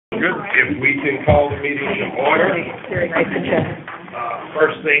good. If we can call the meeting to order.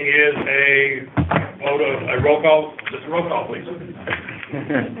 First thing is a roll call. Just a roll call, please.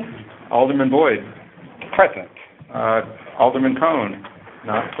 Alderman Boyd. Present. Alderman Cone.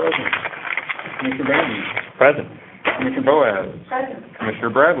 Not present. Commissioner Bandy. Present. Commissioner Boaz. Present. Commissioner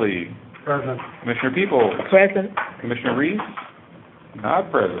Bradley. Present. Commissioner Peoples. Present. Commissioner Reese. Not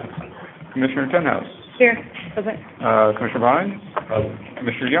present. Commissioner Tenhouse. Here. Present. Commissioner Vines. Present.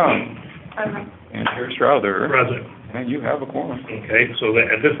 Commissioner Young. Present. And Chair Strouder. Present. And you have a quorum. Okay, so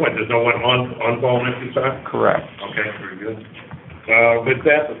at this point, there's no one on phone at this time? Correct. Okay, very good. With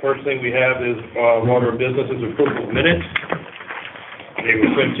that, the first thing we have is order of business is approval of minutes. They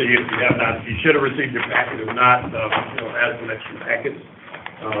were sent to you. If you have not, you should have received your packet. If not, add some extra packets.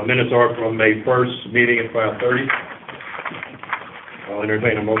 Minutes are from May 1st, meeting at 5:30. I'll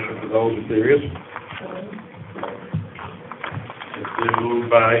entertain a motion for those if there is. It's been moved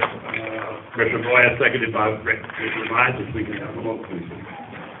by Commissioner Boyd, seconded by Commissioner Vines. If we can have a vote, please.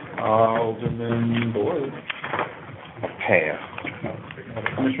 Alderman Boyd. Pass.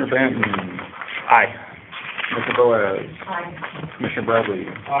 Commissioner Banton. Aye. Commissioner Boaz. Aye. Commissioner Bradley.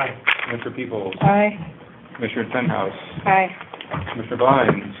 Aye. Commissioner Peoples. Aye. Commissioner Tenhouse. Aye. Commissioner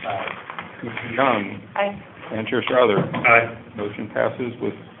Vines. Commissioner Young. Aye. And Chair Strouder. Aye. Motion passes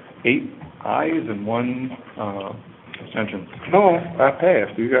with 8 ayes and 1 abstention. No, I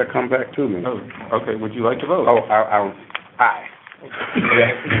passed. You gotta come back to me. Oh, okay. Would you like to vote? Aye.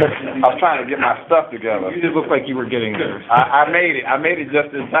 I was trying to get my stuff together. You did look like you were getting there. I made it. I made it just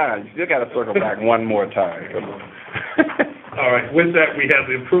in time. You still gotta circle back one more time. All right, with that, we have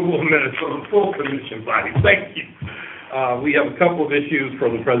the approval of minutes for the full commission body. Thank you. We have a couple of issues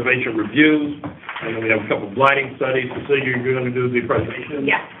from the preservation reviews, and then we have a couple of blighting studies. Cecilia, you're going to do the preservation?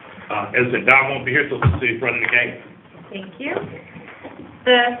 Yes. As I said, Don won't be here, so Cecilia's running the game. Thank you.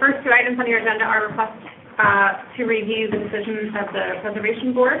 The first 2 items on your agenda are requests to review the decisions of the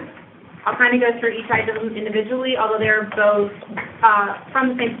Preservation Board. I'll kind of go through each item individually, although they're both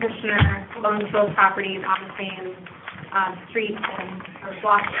from the same petitioner, owns both properties on the same street and or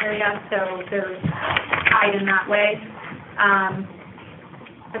block area, so they're tied in that way.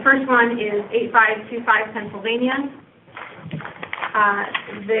 The first one is 8525 Pennsylvania.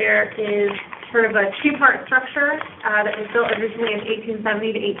 There is sort of a 2-part structure that was built originally in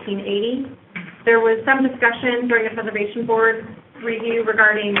 1870 to 1880. There was some discussion during the Preservation Board review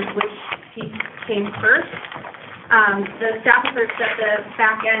regarding which piece came first. The staff asserts that the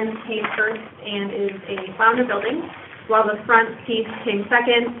back end came first and is a flounder building, while the front piece came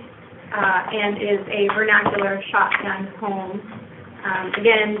second and is a vernacular shotgun home.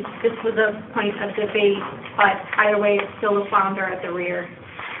 Again, this was a point of debate, but either way, it's still a flounder at the rear.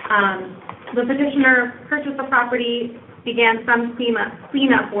 The petitioner purchased the property, began some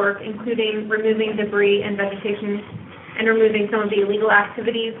cleanup work, including removing debris and vegetation and removing some of the illegal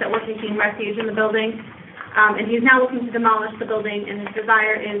activities that were taking refuge in the building. And he's now looking to demolish the building, and his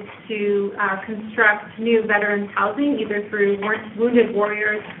desire is to construct new veterans housing, either through Wounded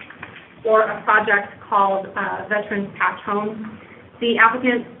Warriors or a project called Veterans Patch Homes. The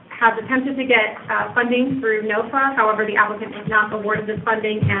applicant has attempted to get funding through NOFA. However, the applicant was not awarded this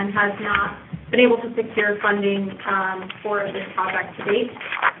funding and has not been able to secure funding for this project to date.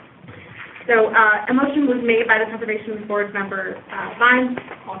 So a motion was made by the Preservation Board member Vines,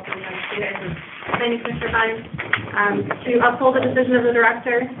 also known as Planning Commissioner Vines, to uphold the decision of the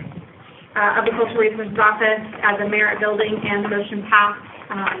Director of the Cultural Resources Office as a merit building, and the motion passed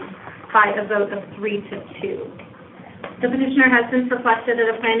by a vote of 3-2. The petitioner has since requested that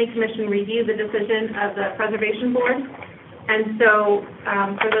a Planning Commission review the decision of the Preservation Board. And so,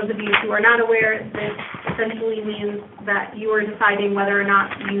 for those of you who are not aware, this essentially means that you are deciding whether or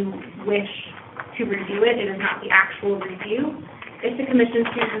not you wish to review it. It is not the actual review. If the Commission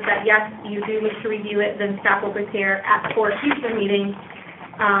chooses that, yes, you do wish to review it, then staff will prepare for a future meeting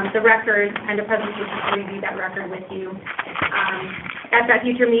the record and a presentation to review that record with you. At that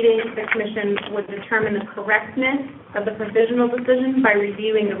future meeting, the Commission would determine the correctness of the provisional decision by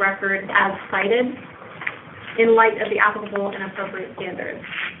reviewing the record as cited in light of the applicable and appropriate standards.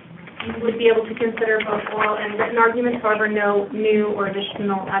 You would be able to consider both oral and written arguments, however, no new or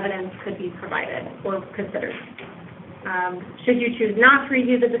additional evidence could be provided or considered. Should you choose not to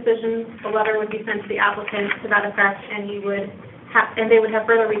review the decision, a letter would be sent to the applicant to that effect, and they would have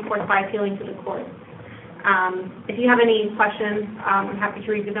further recourse by appealing to the court. If you have any questions, I'm happy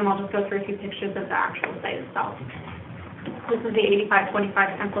to review them. I'll just go through a few pictures of the actual site itself. This is the 8525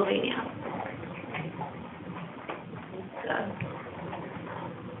 Pennsylvania.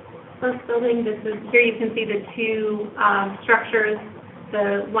 First building, here you can see the 2 structures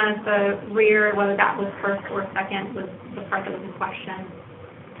the one at the rear, whether that was first or second, was the part that was in question.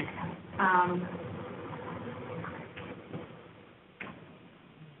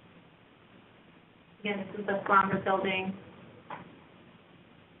 Again, this is the Flounder building.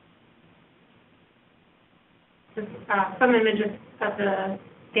 Just, some images of the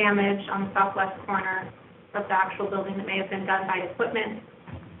damage on the southwest corner of the actual building that may have been done by equipment.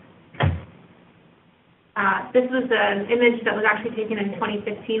 This was an image that was actually taken in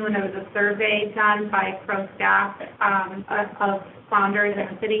 2015 when there was a survey done by Pro staff of Flounders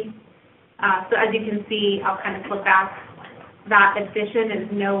in the city. So as you can see, I'll kind of flip back. That addition is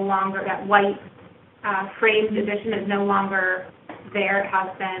no longer, that white framed addition is no longer there. It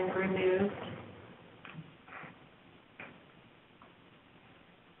has been removed.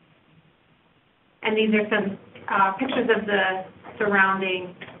 And these are some pictures of the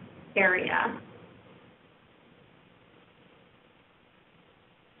surrounding area.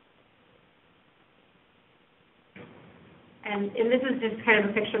 And this is just kind of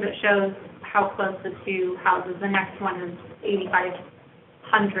a picture that shows how close the two houses. The next one is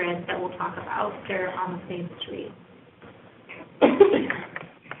 8500 that we'll talk about. They're on the same street.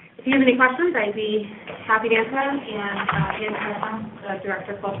 If you have any questions, I'd be happy to answer them. And Ian Carson, the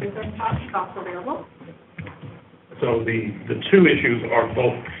Director of Cultural Research Talks, is also available. So the two issues are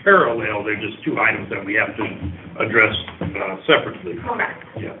both parallel. They're just two items that we have to address separately. Correct.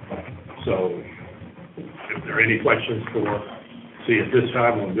 Yeah. So if there are any questions for at this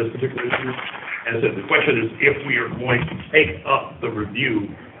time on this particular issue, as I said, the question is if we are going to take up the review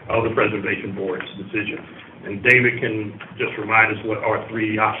of the Preservation Board's decision. And David can just remind us what our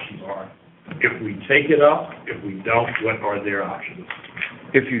three options are. If we take it up, if we don't, what are their options?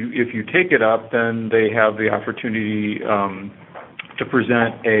 If you take it up, then they have the opportunity to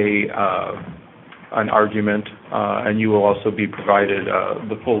present an argument, and you will also be provided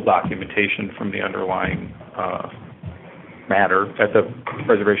the full documentation from the underlying matter at the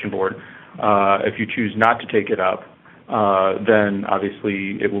Preservation Board. If you choose not to take it up, then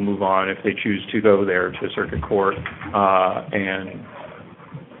obviously it will move on if they choose to go there to circuit court, and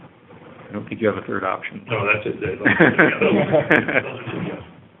I don't think you have a third option. No, that's it. Those are two, yes.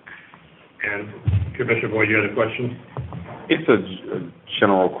 And Commissioner Boyd, you had a question? It's a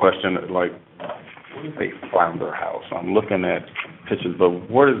general question, like, what is a flounder house? I'm looking at pictures,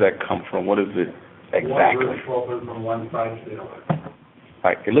 but where does that come from? What is it exactly? One from one side to the other.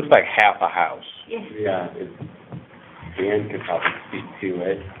 Like, it looks like half a house. Yeah, Dan could probably speak to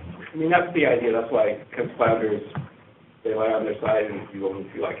it. I mean, that's the idea. That's why, because flounders, they lie on their side and you only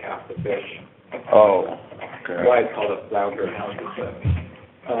see like half the fish. Oh, okay. That's why it's called a flounder house. It's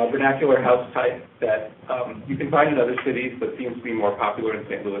a vernacular house type that you can find in other cities, but seems to be more popular in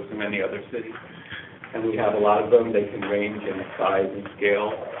St. Louis than many other cities. And we have a lot of them. They can range in size and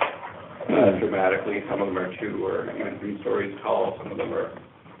scale dramatically. Some of them are 2 or even 3 stories tall. Some of them are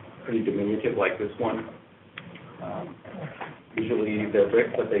pretty diminutive, like this one. Usually they're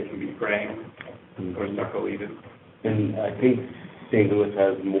brick, but they can be framed or stucco even. And I think St. Louis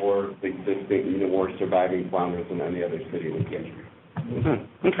has more existing, more surviving flounders than any other city in the country.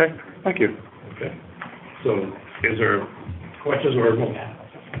 Mm-hmm. Okay, thank you. Okay. So is there questions or?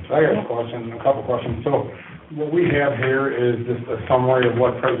 I got a couple questions. So what we have here is just a summary of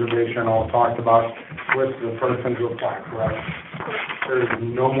what preservation all talked about with the first into apply, correct? There's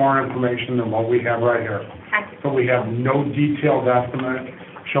no more information than what we have right here. So we have no detailed estimate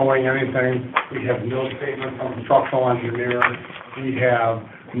showing anything. We have no statement from the structural engineer. We have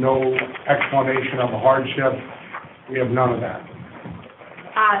no explanation of a hardship. We have none of that.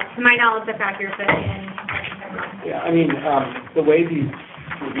 To my knowledge, that's accurate. Yeah, I mean, the way these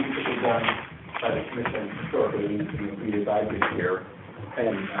reviews have been done by the commission historically, we advised here,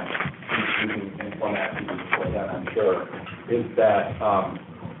 and in format before that, I'm sure, is that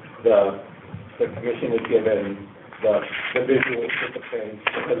the commission is given the visual with the thing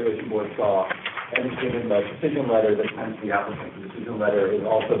the Preservation Board saw, and is given the decision letter that sends the applicant. The decision letter is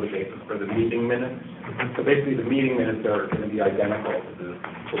also the basis for the meeting minutes. So basically, the meeting minutes are going to be identical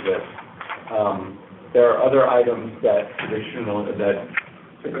to this. There are other items that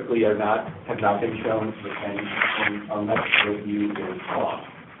typically have not been shown to the planning on that review is off.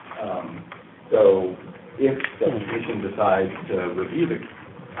 So if the commission decides to review the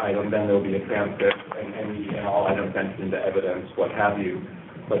item, then there will be a transcript and all items entered into evidence, what have you.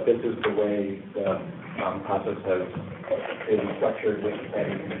 But this is the way the process is structured with the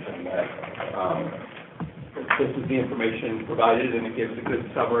planning commission. That this is the information provided, and it gives a good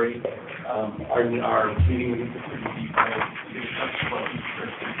summary. Our meeting minutes are pretty detailed. It gives us what each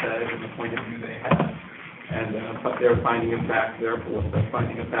person said and the point of view they had. And their finding of facts, therefore, the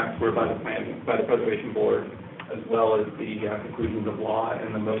finding of facts were by the Preservation Board, as well as the conclusions of law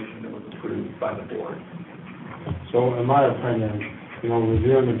and the motion that was approved by the board. So in my opinion,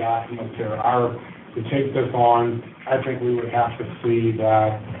 reviewing the documents here, to take this on, I think we would have to see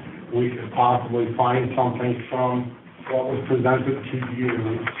that we could possibly find something from what was presented to you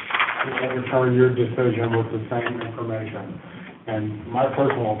to overturn your decision with the same information. And my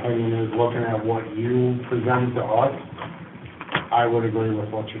personal opinion is, looking at what you presented to us, I would agree with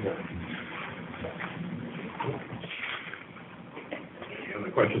what you did. Any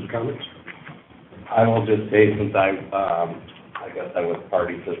other questions or comments? I will just say, since I guess I was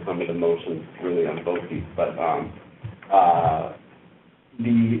party to some of the motions really on both these, but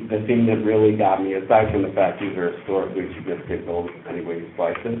the thing that really got me, aside from the fact these are historically significant buildings any way you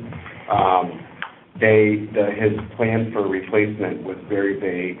slice it, his plan for replacement was very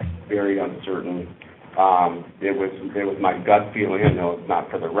vague, very uncertain. It was my gut feeling, I know it's not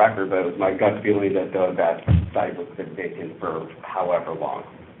for the record, but it was my gut feeling that that site was been vacant for however long,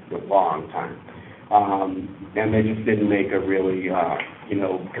 a long time. And they just didn't make a really,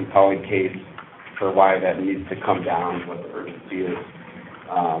 compelling case for why that needs to come down, what the urgency is.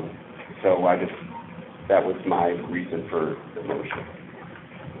 So that was my reason for the motion.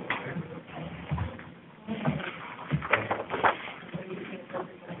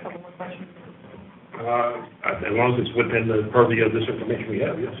 As long as it's within the purview of this information we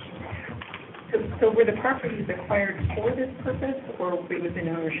have, yes. So were the properties acquired for this purpose, or it was in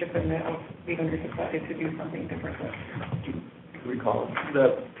ownership and the owner decided to do something different with? Recall,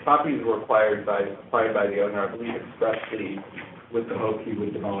 the properties were acquired by the owner, I believe expressly, with the hope he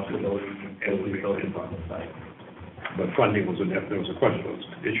would demolish the buildings and build new buildings on the site. But funding was there was a question, there was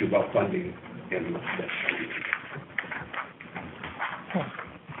an issue about funding and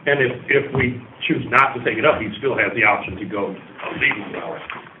if we choose not to take it up, he still has the option to go a legal route.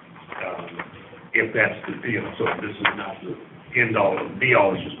 If that's the deal, so this is not the end all, be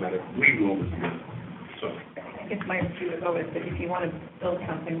all, it's just a matter of we will review. So. I guess my view is always that if you want to build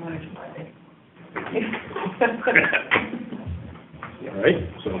something, why don't you buy it? All right,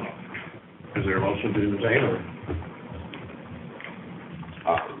 so is there a motion to do the same, or?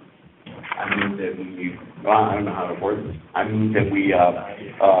 I move that I don't know how to word this. I move that we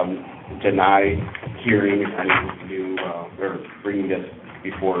deny hearing any new, or bringing this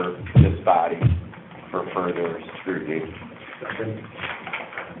before this body for further scrutiny. Second.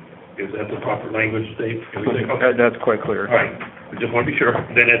 Is that the proper language, Dave? Can we say, okay. That's quite clear. All right, I just want to be sure.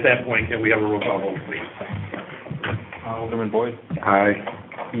 Then at that point, can we have a roll call vote, please? Alderman Boyd? Aye.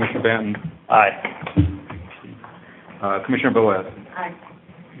 Commissioner Banton? Aye. Commissioner Boaz? Aye.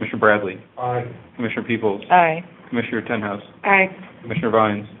 Commissioner Bradley? Aye. Commissioner Peoples? Aye. Commissioner Tenhouse? Aye. Commissioner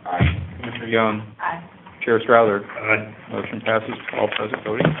Vines? Aye. Commissioner Young? Aye. Chair Strouder? Aye. Motion passes, all present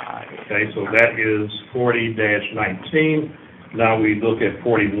voting aye. Okay, so that is 40-19. Now we look at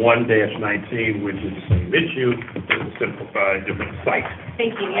 41-19, which is the same issue, just a simplified, different site.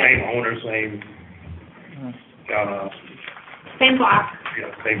 Thank you, yes. Same owner, Same block.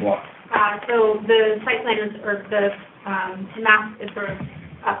 same block. So the site plan is, or the map is sort of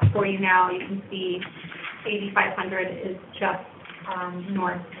up for you now. You can see 8500 is just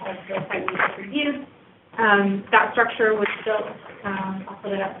north of the site we just reviewed. That structure was built, I'll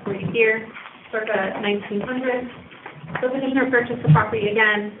put it up for you here, circa 1900. So the petitioner purchased the property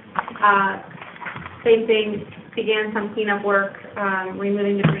again. Same thing, began some cleanup work,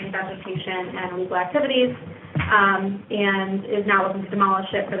 removing the green vegetation and illegal activities, and is now looking to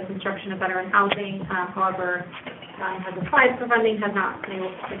demolish it for the construction of veteran housing. However, has applied for funding, has not been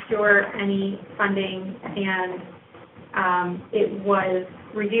able to secure any funding, and it was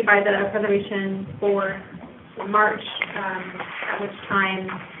reviewed by the Preservation Board in March, at which time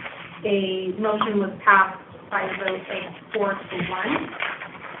a motion was passed by a vote of 4-1.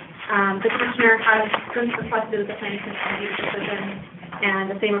 The Commissioner has since requested the Planning Commission decision,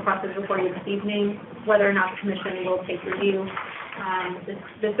 and the same request is before you this evening, whether or not the Commission will take review.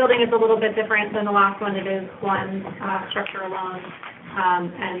 This building is a little bit different than the last one. It is one structure alone,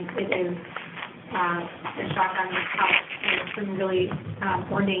 and it is a shotgun house with some really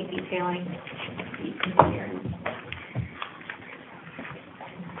ornate detailing here.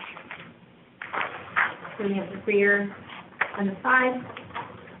 So we have the rear and the side.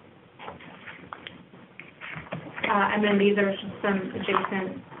 And then these are just some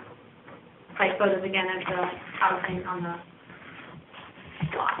adjacent site photos again of the housing on the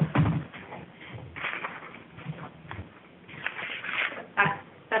block.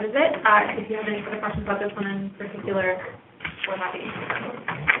 That is it. If you have any further questions about this one in particular, we're happy to answer.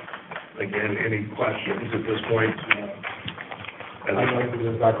 Again, any questions at this point? I'd like to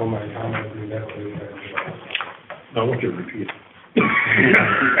just echo my comments and that's what you said. I want you to repeat.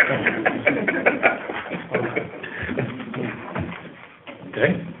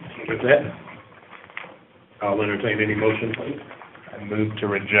 Okay, with that, I'll entertain any motion, please. I move to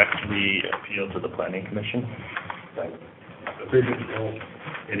reject the appeal to the planning commission. The previous roll.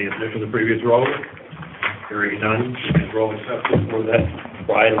 Any objection to the previous roll? Hearing none, previous roll accepted for that,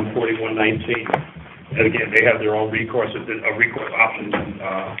 for item 4119. And again, they have their own recourse options,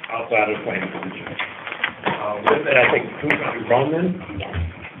 outside of the planning commission. With that, I think, who's going to be wrong then?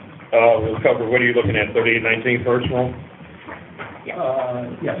 We'll cover, what are you looking at, 3819 first roll?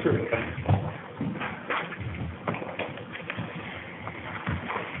 Yes, sir.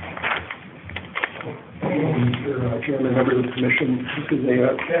 Mr. Chairman, members of the commission, this is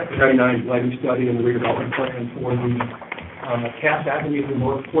a Chapter 99 lighting study and the redevelopment plan for the Cass Avenue, the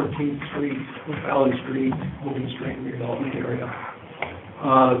North 14th Street, Allen Street, Hogan Street redevelopment area.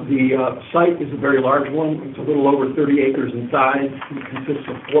 The site is a very large one. It's a little over 30 acres in size. It consists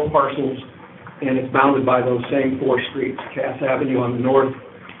of 4 parcels, and it's bounded by those same 4 streets: Cass Avenue on the north,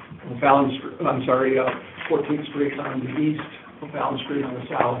 14th Street on the east, Fallon Street on the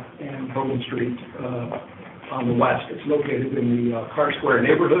south, and Hogan Street on the west. It's located in the Carr Square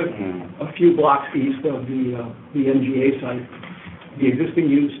neighborhood, a few blocks east of the NGA site. The existing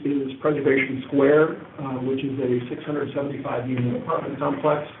use is Preservation Square, which is a 675-unit apartment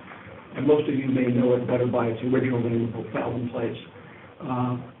complex, and most of you may know it better by its original name of Fallon Place.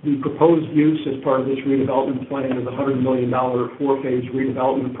 The proposed use as part of this redevelopment plan is a $100 million 4-phase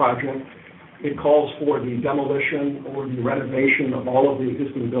redevelopment project. It calls for the demolition or the renovation of all of the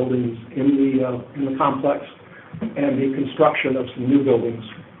existing buildings in the complex and the construction of some new buildings,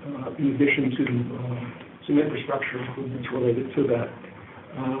 in addition to some infrastructure improvements related to that.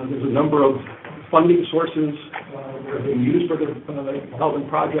 There's a number of funding sources that are being used for the development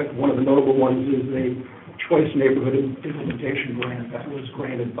project. One of the notable ones is a Choice Neighborhood Implementation Grant that was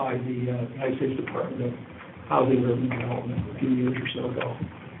granted by the United States Department of Housing and Urban Development a few years or so ago.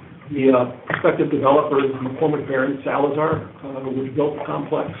 The prospective developer is McCormick Barron Salazar, which built the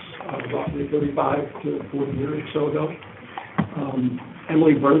complex roughly 35 to 40 years or so ago.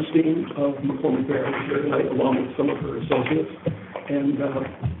 Emily Bernstein of McCormick Barron is here tonight, along with some of her associates, and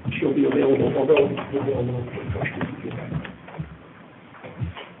she'll be available, although we'll be available for questions if you have.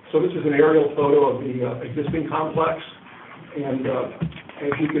 So this is an aerial photo of the existing complex, and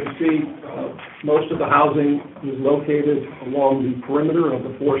as you can see, most of the housing is located along the perimeter of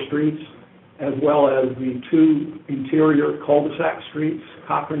the 4 streets, as well as the 2 interior cul-de-sac streets,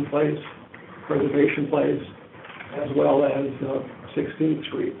 Cochran Place, Preservation Place, as well as 16th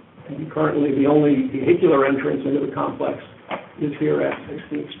Street. And currently, the only vehicular entrance into the complex is here at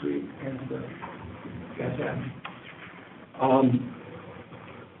 16th Street and Cass Avenue.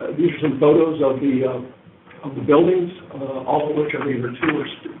 These are some photos of the buildings, all of which are either 2 or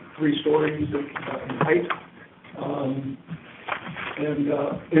 3 stories in height. And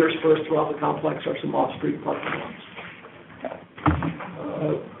interspersed throughout the complex are some off-street parking lots.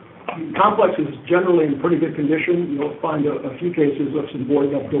 The complex is generally in pretty good condition. You'll find a few cases of some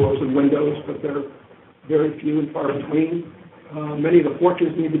boarded up doors and windows, but they're very few and far between. Many of the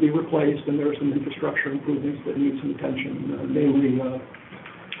porches need to be replaced, and there are some infrastructure improvements that need some attention, namely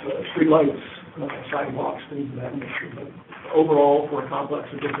streetlights, sidewalks, things of that nature. But overall, for a complex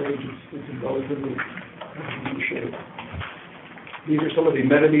of this age, it's in relatively good shape. These are some of the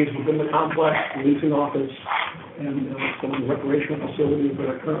amenities within the complex, the leasing office, and some of the recreational facilities that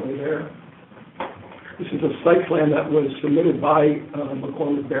are currently there. This is a site plan that was submitted by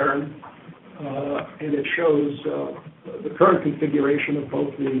McCormick Barron, and it shows the current configuration of both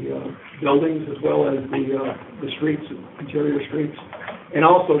the buildings as well as the streets, interior streets, and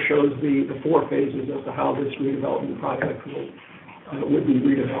also shows the 4 phases as to how this redevelopment project would be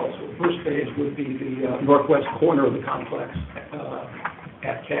redeveloped. So the first phase would be the northwest corner of the complex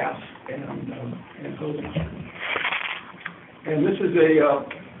at Cass and Hogan Street. And this is a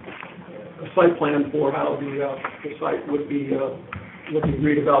site plan for how the site would be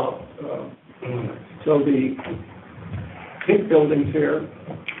redeveloped. So the pink buildings here,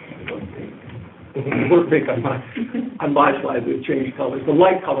 we're pink on my slide, we've changed colors. The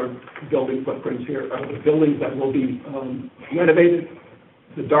light colored building footprints here are the buildings that will be renovated.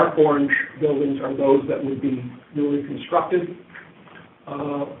 The dark orange buildings are those that would be newly constructed.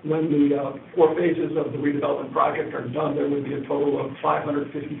 When the 4 phases of the redevelopment project are done, there would be a total of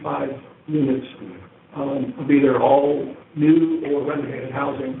 555 units of either all new or renovated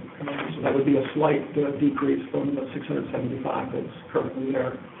housing. So that would be a slight decrease from the 675 that's currently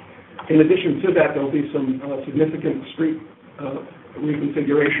there. In addition to that, there'll be some significant street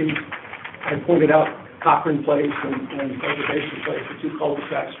reconfigurations. I pointed out Cochrane Place and Preservation Place, the two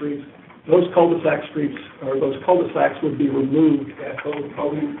cul-de-sac streets. Those cul-de-sac streets, or those cul-de-sacs would be removed at both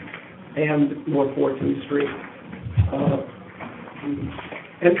Bowden and North 14th Street. The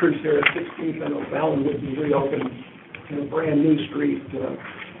entrance here at 16th and O'Fallon would be reopened, and a brand-new street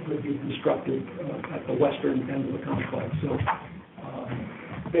would be constructed at the western end of the complex. So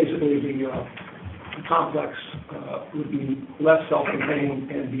basically, the complex would be less self-contained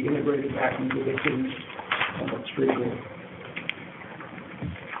and be integrated back into the city's street grid.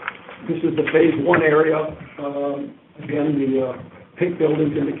 This is the Phase 1 area. Again, the pink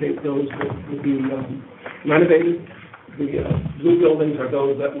buildings indicate those that would be renovated. The blue buildings are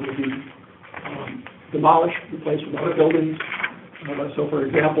those that would be demolished, replaced with other buildings. So, for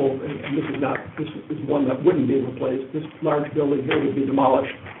example, and this is one that wouldn't be replaced. This large building here would be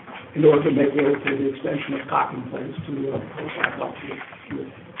demolished in order to make way for the extension of Cochrane Place to back up to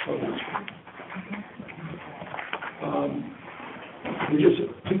Bowden Street. Just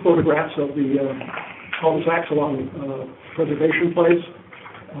two photographs of the cul-de-sacs along Preservation Place.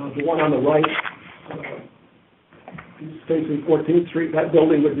 The one on the right is facing 14th Street. That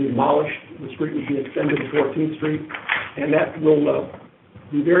building would be demolished. The street would be extended to 14th Street, and that will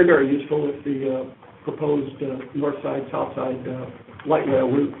be very, very useful if the proposed north side, south side light rail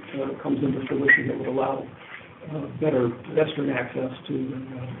route comes into fruition. That would allow better pedestrian access to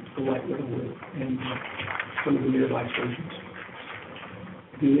the light rail route and some of the nearby stations.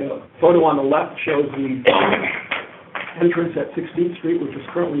 The photo on the left shows the entrance at 16th Street, which is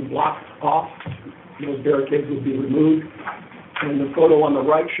currently blocked off. Those barricades would be removed. And the photo on the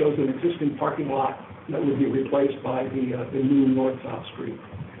right shows an existing parking lot that would be replaced by the new north-south street.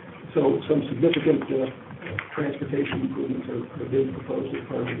 So some significant transportation improvements are being proposed as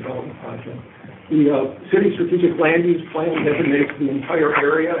part of the development project. The city strategic land use plan designates the entire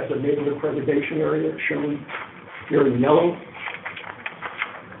area as a neighborhood preservation area, shown here in yellow.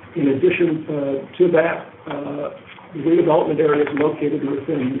 In addition to that, the redevelopment area is located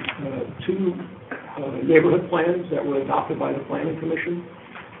within two neighborhood plans that were adopted by the Planning Commission.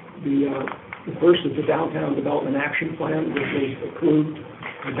 The first is the Downtown Development Action Plan, which was approved,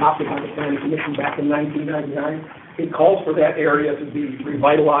 adopted by the Planning Commission back in 1999. It calls for that area to be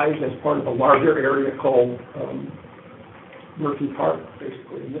revitalized as part of a larger area called Murphy Park,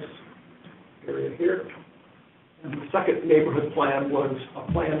 basically in this area here. And the second neighborhood plan was a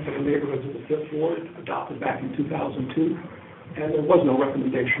plan for the neighborhoods of the Fifth Ward, adopted back in 2002, and there was no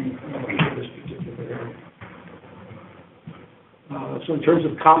recommendation for this particular area. So in terms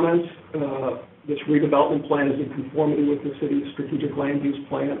of comments, this redevelopment plan is in conformity with the city's strategic land use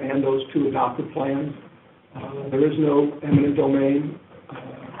plan and those two adopted plans. There is no eminent domain.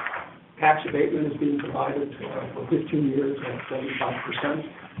 Tax abatement is being provided for 15 years at 75%,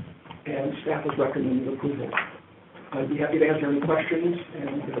 and staff is recommending approval. I'd be happy to answer any questions,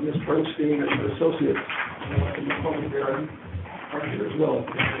 and Ms. Bernstein and her associates in the public area are here as well if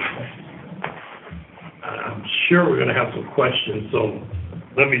you have any questions. I'm sure we're going to have some questions, so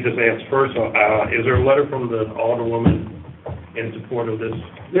let me just ask first, is there a letter from the Alderwoman in support of this?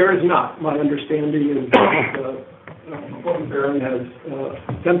 There is not. My understanding is that Gordon Barron has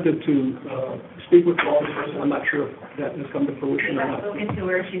attempted to speak with the Alderperson. I'm not sure if that has come to fruition or not. I've spoken to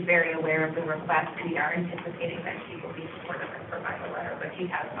her. She's very aware of the request. We are anticipating that she will be supportive and provide a letter, but she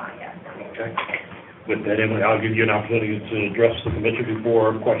has not yet. Okay. With that, Emily, I'll give you an opportunity to address the commission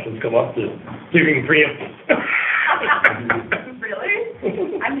before questions come up to see if you can preempt it.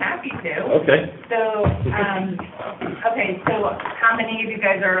 Really? I'm happy to. Okay. So, how many of you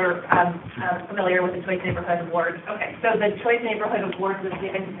guys are familiar with the Choice Neighborhood Award? Okay, so the Choice Neighborhood Award was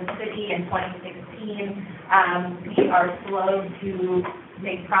given to the city in 2016. We are slow to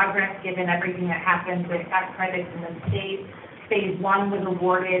make progress given everything that happened with tax credits in the state. Phase 1 was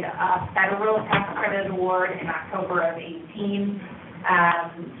awarded a federal tax credit award in October of 2018.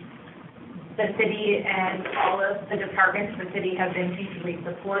 The city and all of the departments of the city have been hugely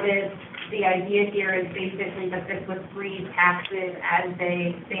supportive. The idea here is basically that this would freeze taxes as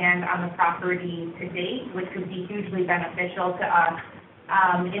they stand on the property to date, which could be hugely beneficial to us.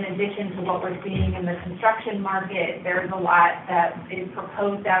 In addition to what we're seeing in the construction market, there's a lot that is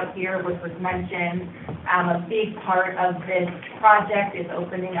proposed out here, which was mentioned. A big part of this project is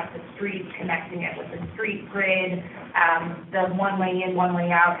opening up the streets, connecting it with the street grid. The one way in, one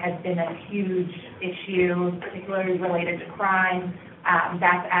way out has been a huge issue, particularly related to crime.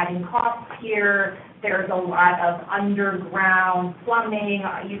 That's adding costs here. there's a lot of underground plumbing,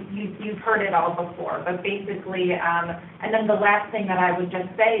 you've heard it all before, but basically, and then the last thing that I would just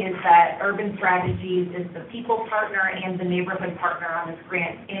say is that Urban Strategies is the people partner and the neighborhood partner on this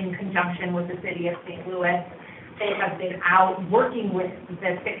grant in conjunction with the city of St. Louis. They have been out working with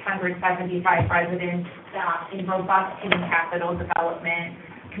the 675 residents in robust human capital development,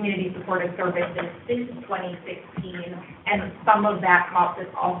 community supportive services since 2016, and some of that cost is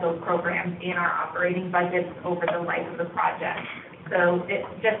also programmed in our operating budgets over the life of the project. So it's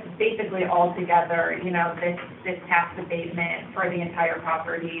just basically all together, you know, this tax abatement for the entire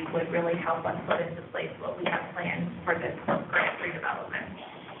property would really help us put into place what we have planned for this grant redevelopment.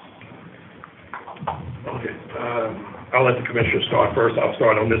 Okay, I'll let the commissioners start first. I'll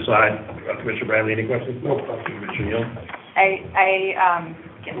start on this side. Commissioner Bradley, any questions? No questions. Commissioner Young? I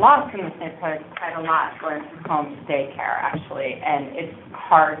get lost in this neighborhood quite a lot going from home to daycare, actually, and it's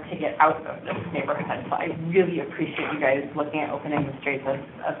hard to get out of this neighborhood. So I really appreciate you guys looking at opening the streets as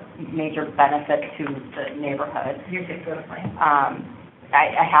a major benefit to the neighborhood. You're good for the plan.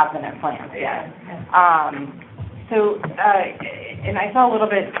 I have been at plans, yes. And I saw a little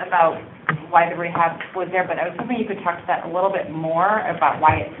bit about why the rehab was there, but I was hoping you could talk to that a little bit more about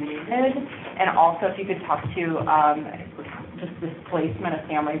why it's needed, and also if you could talk to just displacement of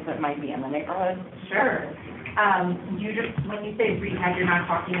families that might be in the neighborhood. Sure. When you say rehab, you're not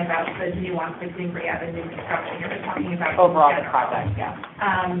talking about the nuance between rehab and new construction. You're just talking about overall the project, yeah.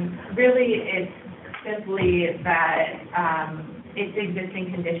 Really, it's simply that it's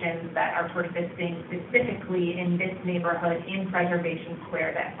existing conditions that are persisting specifically in this neighborhood in Preservation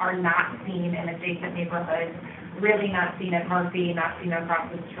Square that are not seen in adjacent neighborhoods, really not seen at Murphy, not seen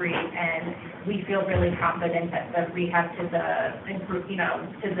across the street, and we feel really confident that the rehab to the improvement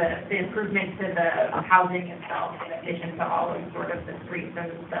to the housing itself, in addition to all of sort of the streets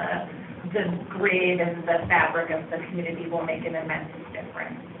and the grade and the fabric of the community, will make an immense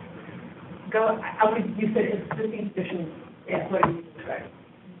difference. You said existing conditions. Yes, what do you describe?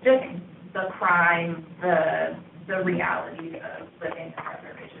 Just the crime, the reality of living in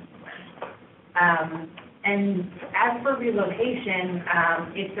Preservation Square. And as for relocation,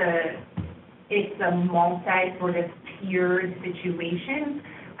 it's a multi sort of tiered situation.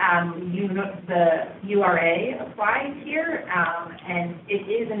 The URA applies here, and it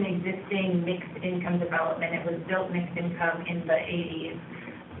is an existing mixed income development. It was built mixed income in the 80s.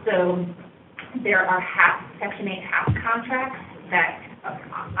 So there are Section 8 HAP contracts that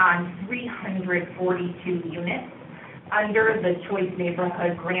on 342 units. Under the Choice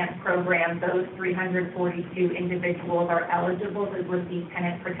Neighborhood Grant Program, those 342 individuals are eligible to receive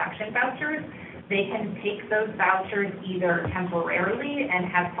tenant protection vouchers. They can take those vouchers either temporarily and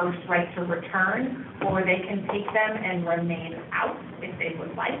have first right to return, or they can take them and remain out if they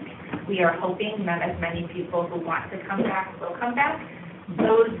would like. We are hoping that as many people who want to come back will come back.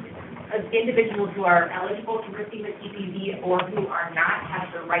 Those individuals who are eligible to receive a TPV or who are not have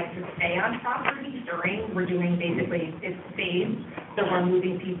the right to stay on property we're doing basically, it's phased, so we're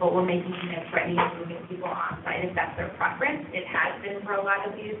moving people, we're making units ready and moving people on site if that's their preference. It has been for a lot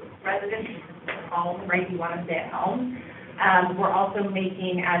of these residents, it's home, right, you want to stay at home. We're also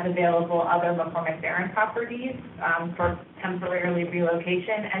making as available other McCormick Barron properties for temporarily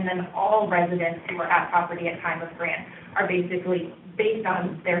relocation, and then all residents who are at property at time of grant are basically, based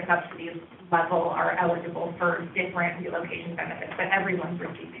on their subsidy level, are eligible for different relocation benefits, but everyone's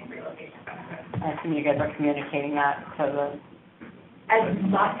receiving relocation benefits. I assume you guys are communicating that to the... As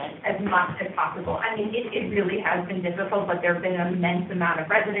much as possible. I mean, it really has been difficult, but there have been an immense amount of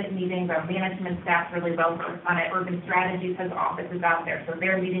resident meetings. Our management staff really well versed on it. Urban Strategies has offices out there, so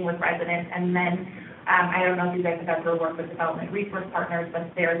they're meeting with residents. And then, I don't know if you guys have ever worked with Development Resource Partners, but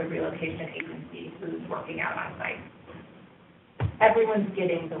they're the relocation agency who's working out on site. Everyone's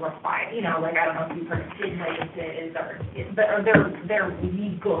getting the required, like, I don't know if you've heard of skid notices or their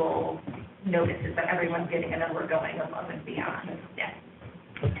legal notices that everyone's getting, and then we're going above and beyond. Yeah.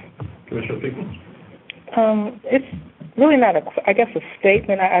 Commissioner Pickles? It's really not a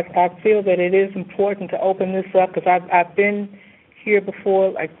statement. I feel that it is important to open this up because I've been here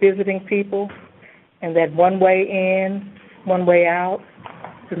before, like visiting people, and that one way in, one way out.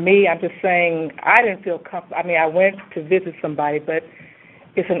 To me, I'm just saying I didn't feel comfortable. I mean, I went to visit somebody, but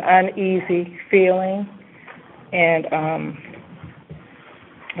it's an uneasy feeling, and I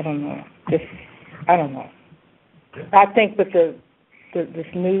don't know. I don't know. I think with this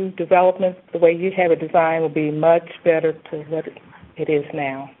new development, the way you have it designed will be much better to what it is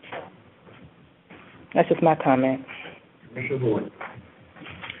now. That's just my comment. Commissioner Boyd?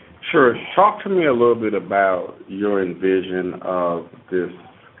 Sure. Talk to me a little bit about your envision of this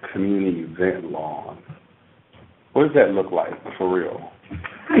community event lawn. What does that look like, for real?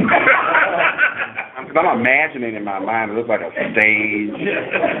 Because I'm imagining in my mind, it looks like a stage.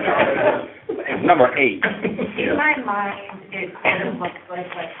 Number 8. In my mind, it sort of looks like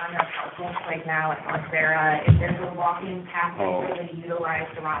on our parcels right now at North Vera, if there's a walking path that's really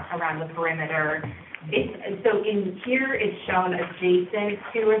utilized around the perimeter. So in here, it's shown adjacent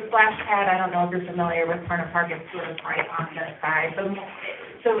to a splash pad. I don't know if you're familiar with Turner Park, it's sort of right on the side.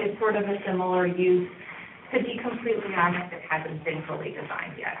 So it's sort of a similar use. To be completely honest, it hasn't been fully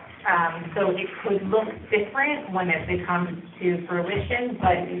designed yet. So it could look different when it becomes to fruition,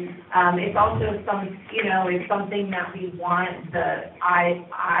 but it's also it's something that we want the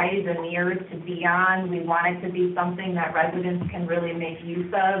eyes and ears to be on. We want it to be something that residents can really make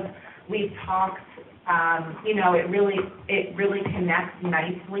use of. We've talked, it really connects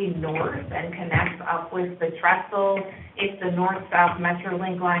nicely north and connects up with the trestle. If the north-south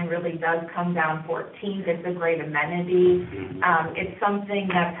Metrolink line really does come down 14th, it's a great amenity. It's something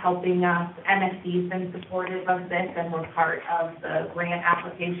that's helping us. MSD's been supportive of this, and we're part of the grant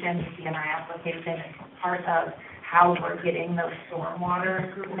application, the CNI application, and part of how we're getting those stormwater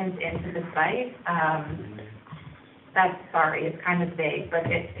improvements into the site. It's kind of vague, but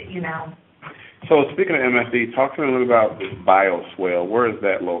So speaking of MSD, talk to me a little about this bioswale. Where is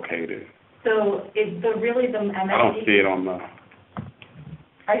that located? So it's the MSD. I don't see it on the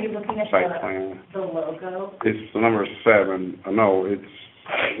Are you looking at site plan. the logo? It's number 7. No, it's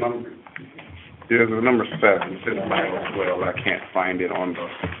there's a number 7. It says bioswale. I can't find it on the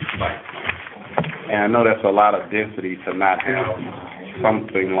site plan. And I know that's a lot of density to not have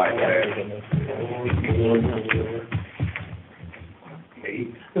something like that.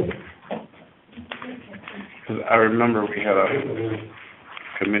 8. Because I remember we had a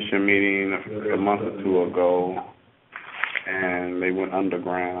commission meeting a month or 2 ago, and they went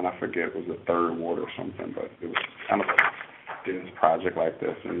underground. I forget, it was the Third Ward or something, but it was kind of a dense project like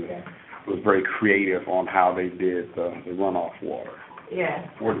this, and it was very creative on how they did the runoff water. Yeah.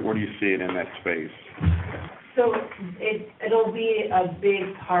 Where do you see it in that space? So it'll be a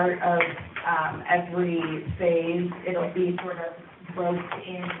big part of every phase. It'll be sort of roped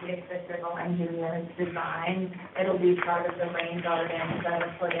in with the civil engineer's design. It'll be part of the rain gardens that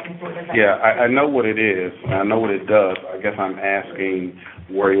are put in sort of. Yeah, I know what it is. I know what it does. I guess I'm asking,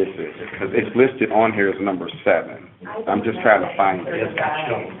 where is it? Because it's listed on here as number 7. I'm just trying to find it. It's not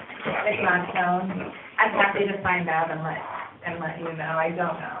shown. It's not shown. I'm happy to find out and let you know. I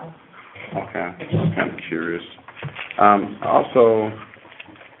don't know. Okay, I'm kind of curious. Also,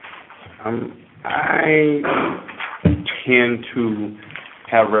 I tend to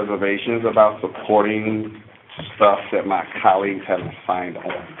have reservations about supporting stuff that my colleagues haven't signed on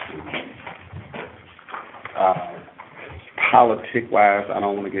to. Politic-wise, I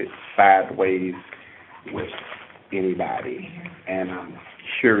don't want to get sideways with anybody, and I'm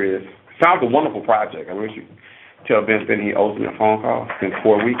curious. Sounds a wonderful project. I wish you tell Ben he owes me a phone call. It's been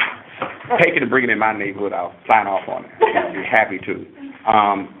 4 weeks. Take it and bring it in my neighborhood. I'll sign off on it. I'd be happy to.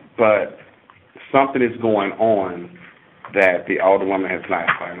 But something is going on that the Alderwoman has not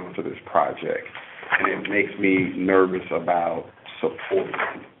signed on to this project, and it makes me nervous about supporting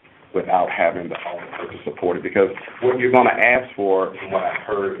it without having the Alderwoman to support it. Because what you're going to ask for, from what I've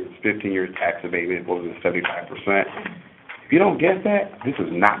heard, is 15 years tax abatement, goes to 75%. If you don't get that, this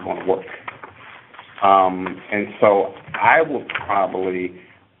is not going to work. And so I will probably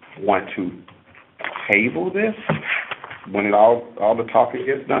want to table this when all the talking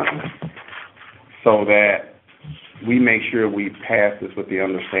gets done, so that we make sure we pass this with the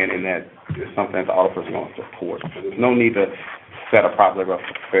understanding that it's something that the officers are going to support. So there's no need to set a project up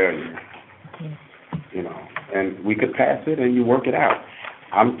for failure, and we could pass it and you work it out.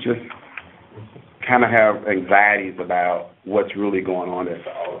 I'm just kind of have anxieties about what's really going on that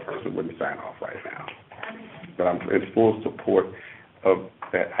the alderperson wouldn't sign off right now. But I'm in full support of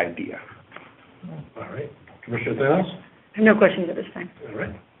that idea. All right. Commissioner Thanos? No questions at this time. All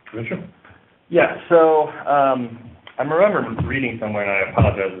right. Commissioner? Yeah, so I remember reading somewhere, and I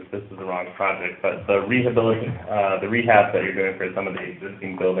apologize if this is the wrong project, but the rehab that you're doing for some of the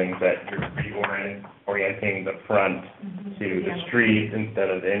existing buildings, that you're reorienting the front to the street instead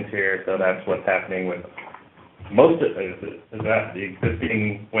of the interior, so that's what's happening with most of it. Is that the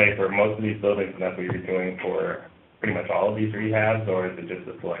existing way for most of these buildings, and that's what you're doing for pretty much all of these rehabs, or is it just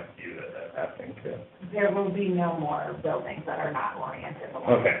a select few that that's happening to? There will be no more buildings that are not oriented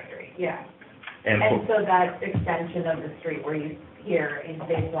along the street, yeah. And so that extension of the street where you, here in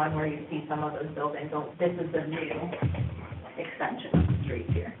phase 1, where you see some of those buildings, this is the new extension of the street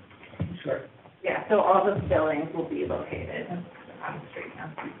here. Sure. Yeah, so all those buildings will be located on the street now.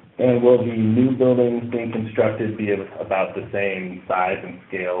 And will the new buildings being constructed be about the same size and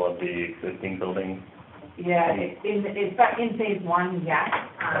scale of the existing buildings? Yeah, in phase one, yes.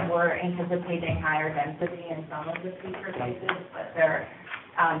 We're anticipating higher density in some of the future phases, but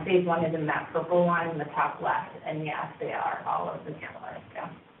phase one is in that purple line in the top left, and yes, they are all of the similar, yeah.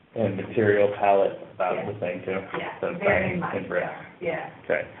 And material palette about the same too? Yeah, So very planking much, and brick. yeah.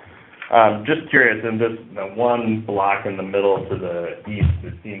 Okay. Just curious, in this, the one block in the middle to the east,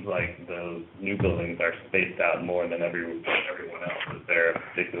 it seems like those new buildings are spaced out more than everyone else. Is there a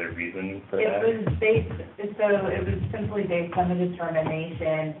particular reason for that? It was simply based on the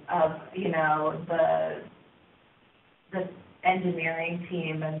determination of, the engineering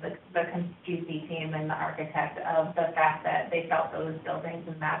team and the GC team and the architect of the fact that they felt those buildings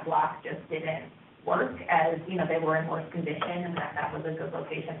in that block just didn't work as, they were in worse condition and that was a good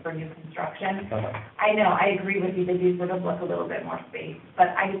location for new construction. I know, I agree with you, they do sort of look a little bit more spaced, but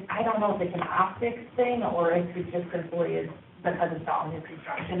I don't know if it's an optics thing or if it just simply is because it's all new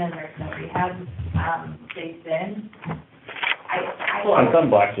construction and there's no rehab spaced in. Well, on some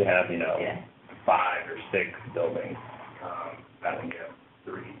blocks you have, 5 or 6 buildings, I think you have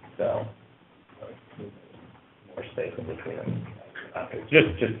 3, so more space in between them.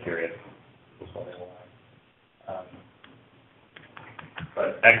 Just curious.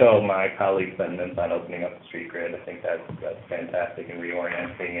 But echo my colleague's sentiments on opening up the street grid. I think that's fantastic, and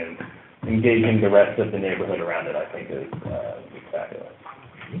reorienting and engaging the rest of the neighborhood around it, I think is fabulous.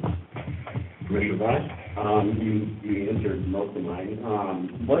 Commissioner Vine? You answered most of mine.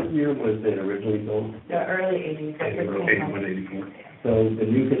 What year was it originally built? The early 80s. 81, 84. So the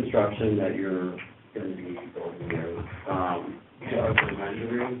new construction that you're going to be building there, are the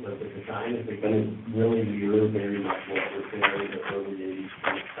renderings of the design, is it going to really mirror very much what was there in the early 80s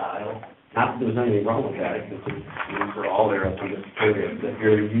style? Not that there's anything wrong with that, because it's for all there, I'm just curious, that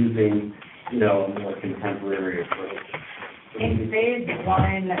you're using, a more contemporary approach. In phase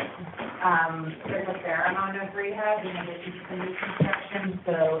one, there's a fair amount of rehab in addition to the new construction,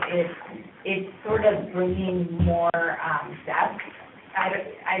 so it's sort of bringing more depth.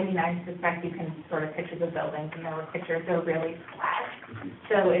 I suspect you can sort of picture the buildings, and there were pictures, they're really flat.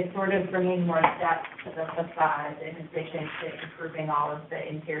 So it's sort of bringing more depth to the facade in addition to improving all of the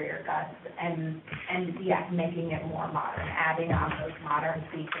interior guts and making it more modern, adding on those modern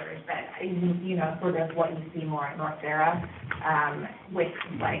features that, sort of what you see more at North Sarah, with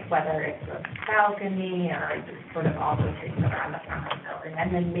like whether it's a balcony or just sort of all those things that are on the front of the building,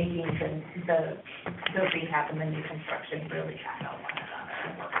 and then making the rehab and the new construction really add on one another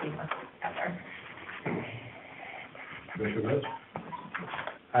and work seamlessly together. Commissioner Rhodes?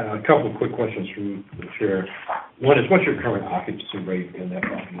 A couple of quick questions from the chair. One is, what's your current occupancy rate in that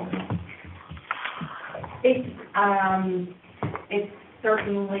property?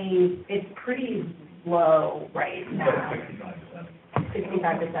 It's pretty low right now.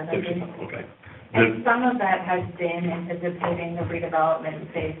 65%. Okay. And some of that has been anticipating the redevelopment in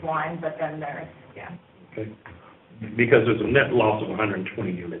phase one, but then there's, Okay. Because there's a net loss of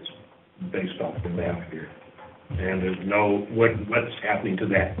 120 units based off the map here. And there's what's happening to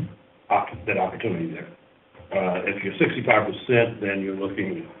that opportunity there. If you're 65%, then you're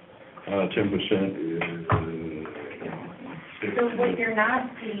looking, 10% So what you're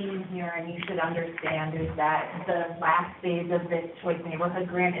not seeing here, and you should understand, is that the last phase of this Choice Neighborhood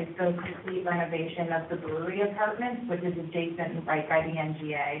Grant is the complete renovation of the brewery apartments, which is adjacent and right by the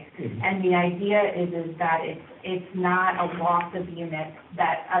NGA. Mm-hmm. And the idea is that it's not a loss of units,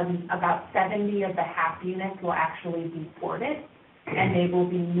 that about 70 of the half units will actually be ported, and they will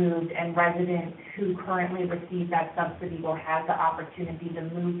be moved, and residents who currently receive that subsidy will have the opportunity to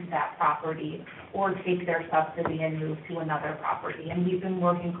move to that property or take their subsidy and move to another property. And we've been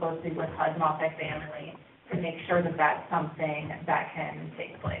working closely with HUD Multifamily to make sure that that's something that can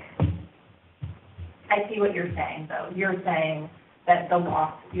take place. I see what you're saying, though. You're saying that the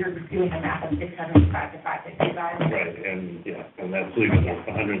loss, you're doing the math of 675 to 565. Right, and that's leaving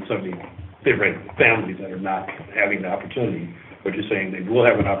 170 different families that are not having the opportunity. But you're saying they will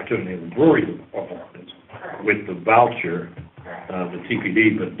have an opportunity in the brewery apartments with the voucher, the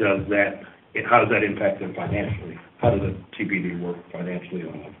TPD, but how does that impact them financially? How does the TPD work financially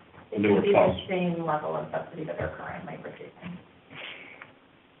on a newer cost? It's the same level of subsidy that they're currently receiving.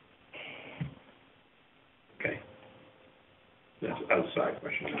 Okay. That's a side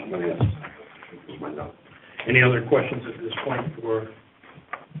question. I'm going to ask my note. Any other questions at this point for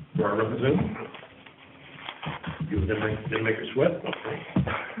our representative? You didn't make her sweat? Okay.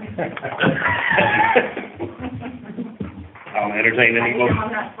 I'll entertain any motion.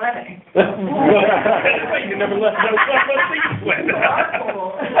 I'm not sweating. You never let no sweat.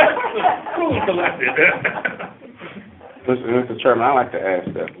 Cool collected. Mr. Chairman, I'd like to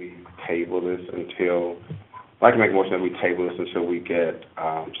ask that we table this until, I'd like to make a motion that we table this until we get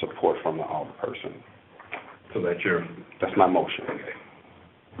support from the alderperson. So That's my motion.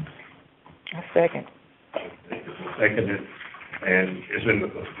 I second. Seconded, and it's been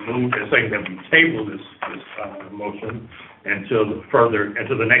moved and seconded that we table this motion until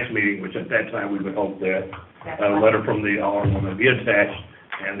the next meeting, which at that time we would hope that a letter from the alderwoman be attached,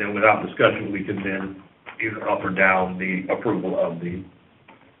 and then without discussion, we can then either up or down the approval of the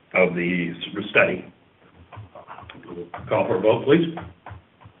study. Call for a vote, please.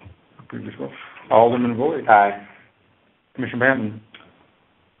 Alderman Boyd. Aye. Commissioner Banton.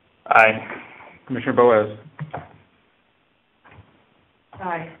 Aye. Commissioner Boaz.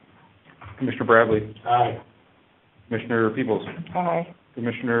 Aye. Commissioner Bradley. Aye. Commissioner Peebles. Aye.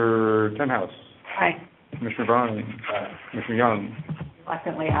 Commissioner Tenhouse. Aye. Commissioner Browning. Commissioner Young.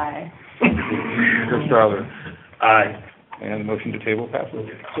 Reluctantly, aye. Commissioner Strouder. Aye. And the motion to table passes.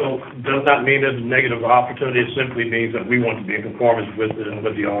 So does not mean there's a negative opportunity, it simply means that we want to be in conformance with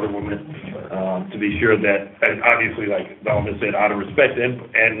the alderwoman, to be sure that, and obviously, like the alderman said, out of respect and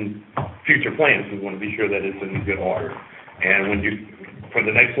future plans, we want to be sure that it's in good order. And for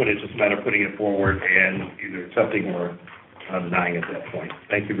the next one, it's just a matter of putting it forward and either accepting or denying at that point.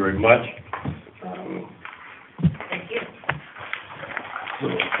 Thank you very much. Thank you. So,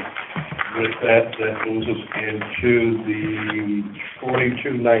 with that moves us into the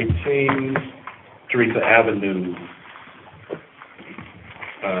 4219 Teresa Avenue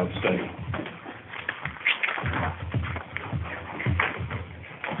study.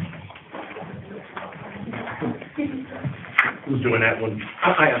 Who's doing that one?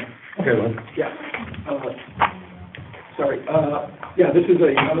 I am. Okay, Lynn. Yeah. Sorry. Yeah, this is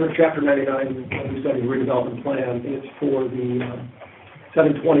another Chapter 99 study redevelopment plan. It's for the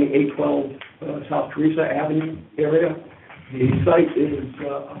 720-812 South Teresa Avenue area. The site is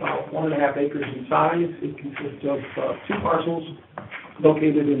about 1.5 acres in size. It consists of 2 parcels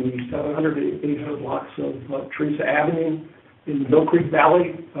located in the 700 to 800 blocks of Teresa Avenue in the Mill Creek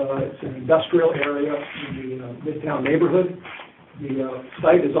Valley. It's an industrial area in the Midtown neighborhood. The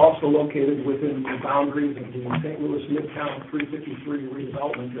site is also located within the boundaries of the St. Louis Midtown 353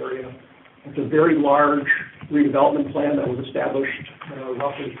 redevelopment area. It's a very large redevelopment plan that was established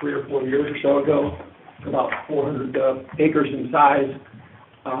roughly 3 or 4 years or so ago. It's about 400 acres in size.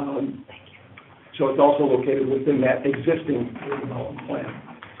 So it's also located within that existing redevelopment plan.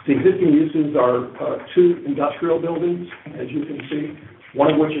 The existing uses are 2 industrial buildings, as you can see, one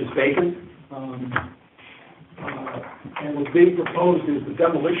of which is vacant. And what's being proposed is the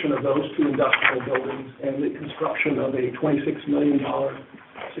demolition of those 2 industrial buildings and the construction of a $26 million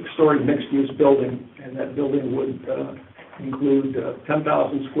 6-story mixed-use building, and that building would include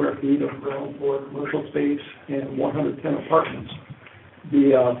 10,000 square feet of ground floor commercial space and 110 apartments.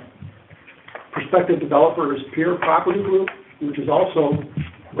 The prospective developer is Pier Property Group, which is also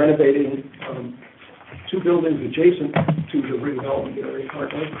renovating 2 buildings adjacent to the redevelopment area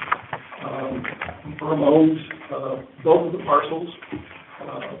currently. The firm owns both of the parcels.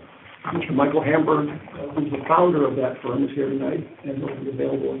 Mr. Michael Hamburg, who's the founder of that firm, is here tonight, and he'll be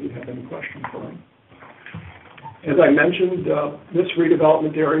available if you have any questions for him. As I mentioned, this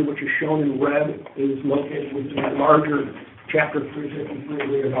redevelopment area, which is shown in red, is located within a larger Chapter 353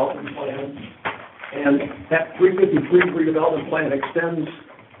 redevelopment plan. And that 353 redevelopment plan extends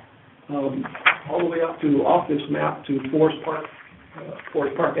all the way up to, off this map, to Forest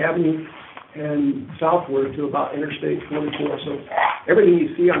Park Avenue, and southward to about Interstate 44. So everything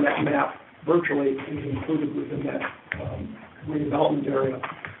you see on that map virtually is included within that redevelopment area.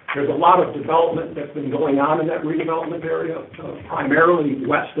 There's a lot of development that's been going on in that redevelopment area, primarily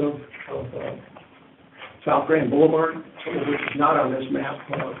west of South Grand Boulevard, some of which is not on this map.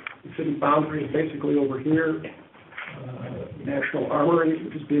 The city boundary is basically over here. The National Armory,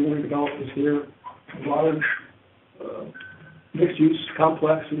 which is being redeveloped, is here. A large mixed-use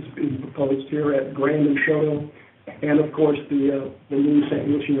complex is being proposed here at Grand and Shoto, and of course the new St.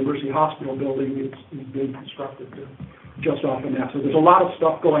 Louis University Hospital building is being constructed just off the map. So there's a lot of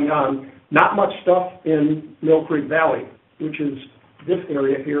stuff going on. Not much stuff in Mill Creek Valley, which is this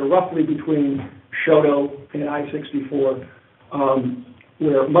area here, roughly between Shoto and I-64,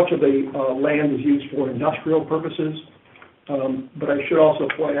 where much of the land is used for industrial purposes. But I should also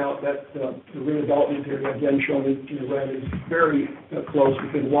point out that the redevelopment area, again shown in red, is very close,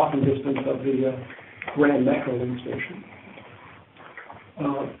 within walking distance of the Grand Metro Link Station.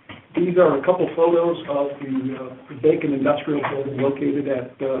 These are a couple photos of the vacant industrial building located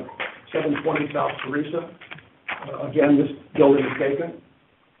at 720 South Teresa. Again, this building is vacant.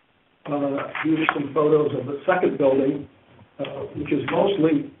 These are some photos of the second building, which is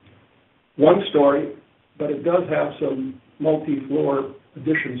mostly one story, but it does have some multi-floor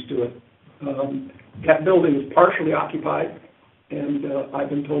additions to it. That building is partially occupied, and I've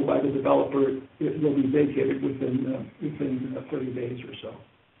been told by the developer it will be vacated within 30 days or so.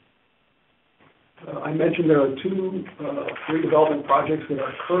 I mentioned there are two redevelopment projects that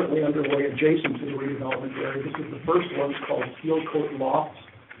are currently underway adjacent to the redevelopment area. This is the first one. It's called Steel Coat Lofts.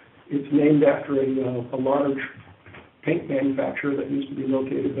 It's named after a large paint manufacturer that used to be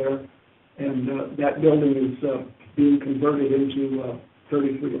located there, and that building is being converted into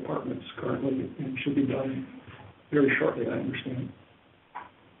 33 apartments currently, and should be done very shortly, I understand.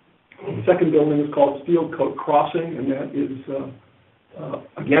 The second building is called Steel Coat Crossing, and that is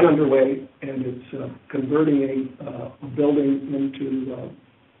again underway, and it's converting a building into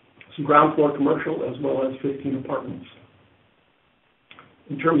some ground floor commercial as well as 15 apartments.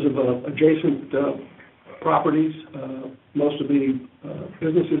 In terms of adjacent properties, most of the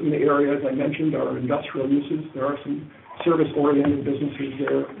businesses in the area, as I mentioned, are industrial uses. There are some service-oriented businesses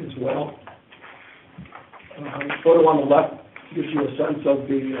there as well. The photo on the left gives you a sense of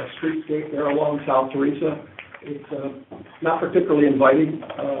the streetscape there along South Teresa. It's not particularly inviting.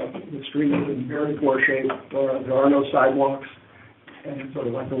 The street is in very poor shape. There are no sidewalks, and it's sort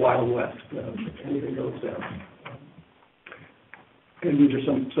of like the Wild West. Anything goes there. And these are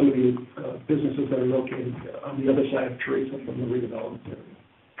some of the businesses that are located on the other side of Teresa from the redevelopment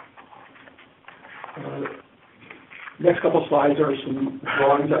area. Next couple slides are some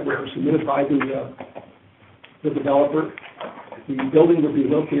drawings that were submitted by the developer. The building will be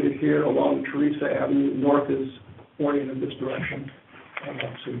located here along Teresa Avenue. North is oriented this direction.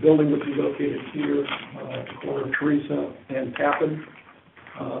 So the building would be located here at the corner of Teresa and Tappan,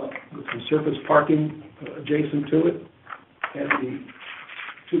 with some surface parking adjacent to it. And the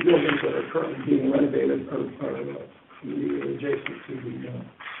two buildings that are currently being renovated are immediately adjacent to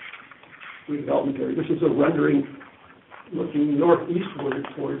the redevelopment area. This is a rendering looking northeastward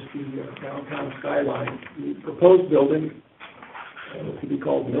towards the downtown skyline. The proposed building could be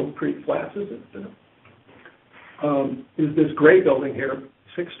called Mill Creek Flats, is this gray building here,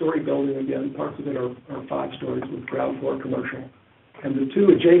 6-story building again. Parts of it are 5 stories with ground floor commercial. And the two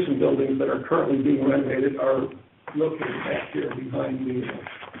adjacent buildings that are currently being renovated are located back here behind the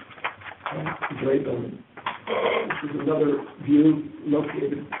gray building. This is another view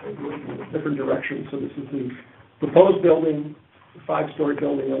located in a different direction. So this is the proposed building, the 5-story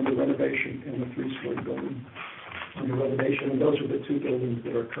building under renovation, and the 3-story building under renovation, and those are the two buildings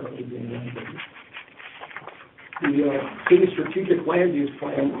that are currently being renovated. The city strategic land use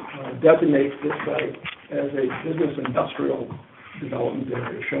plan designates this site as a business industrial development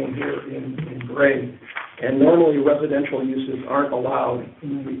area, shown here in gray. And normally residential uses aren't allowed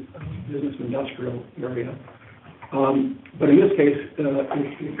in the business industrial area. But in this case,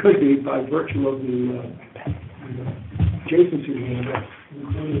 it could be by virtue of the adjacency limit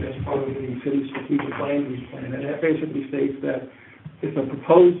included as part of the city strategic land use plan. And that basically states that if a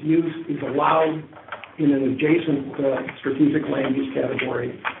proposed use is allowed in an adjacent strategic land use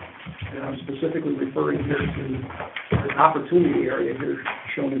category, and I'm specifically referring here to an opportunity area here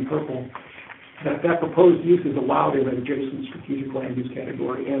shown in purple, that proposed use is allowed in an adjacent strategic land use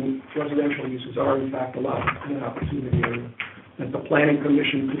category, and residential uses are in fact allowed in an opportunity area. That the planning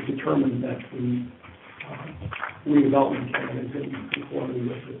commission could determine that the redevelopment plan is in conformity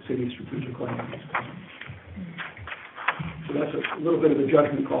with the city strategic land use plan. So that's a little bit of a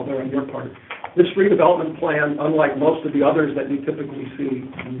judgment call there on your part. This redevelopment plan, unlike most of the others that you typically see,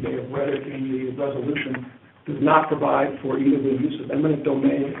 and you may have read it in the resolution, does not provide for either the use of eminent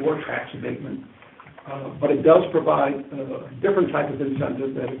domain or tax abatement. But it does provide a different type of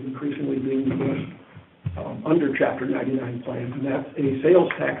incentive that is increasingly being used under Chapter 99 plans, and that's a sales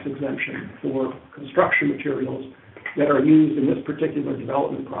tax exemption for construction materials that are used in this particular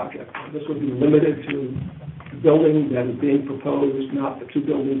development project. This would be limited to the building that is being proposed, not the two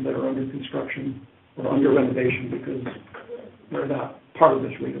buildings that are under construction or under renovation, because they're not part of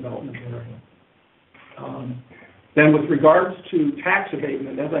this redevelopment area. Then with regards to tax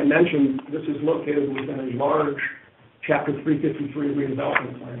abatement, as I mentioned, this is located within a large Chapter 353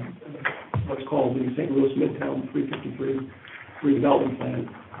 redevelopment plan, what's called the St. Louis Midtown 353 redevelopment plan.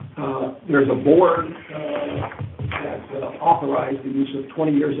 There's a board that authorized the use of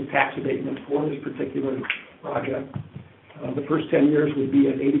 20 years of tax abatement for this particular project. The first 10 years would be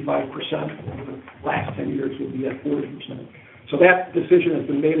at 85%, and the last 10 years would be at 40%. So that decision has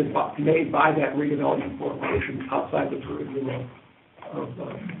been made by that redevelopment corporation outside the purview of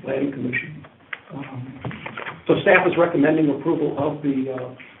planning commission. So staff is recommending approval of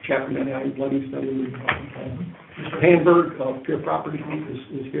the Chapter 99 flooding study and redevelopment plan. Mr. Handberg of Pure Property Group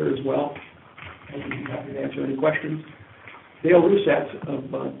is here as well. I'd be happy to answer any questions. Dale Rousset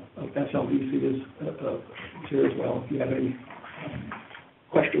of SLDC is here as well. If you have any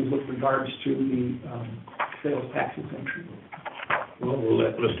questions with regards to the sales tax exemption. Well, we'll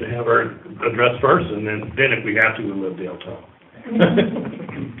let Mr. Havard address first, and then if we have to, we'll let Dale talk.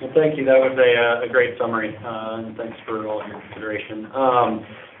 Well, thank you. That was a great summary, and thanks for all your consideration.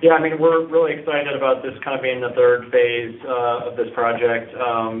 Yeah, I mean, we're really excited about this kind of being the third phase of this project.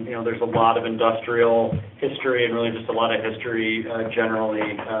 You know, there's a lot of industrial history and really just a lot of history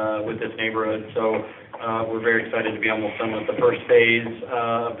generally with this neighborhood. So we're very excited to be almost done with the first phase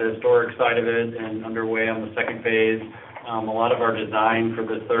of the historic side of it and underway on the second phase. A lot of our design for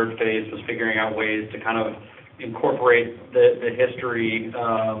the third phase was figuring out ways to kind of incorporate the history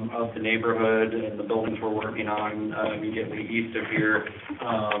of the neighborhood and the buildings we're working on immediately east of here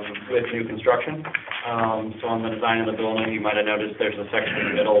with new construction. So on the design of the building, you might have noticed there's a section in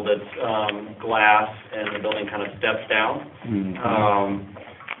the middle that's glass and the building kind of steps down.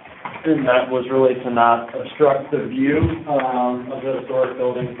 And that was really to not obstruct the view of the historic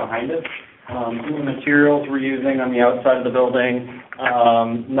buildings behind it. Some of the materials we're using on the outside of the building,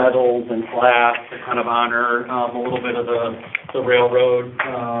 metals and glass to kind of honor a little bit of the railroad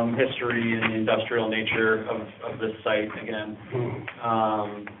history and the industrial nature of this site again.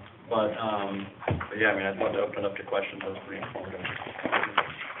 But yeah, I mean, I'd love to open it up to questions. That was pretty informative.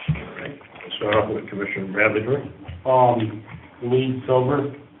 We'll start off with Commissioner Bradley. LEED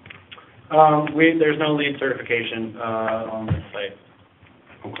Silver? There's no LEED certification on this site.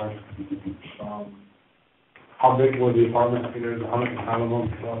 Okay. How big were the apartments? There's 100 of them.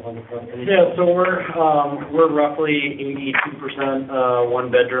 Yeah, so we're roughly 82%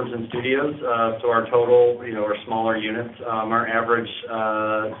 one bedrooms and studios. So our total, are smaller units. Our average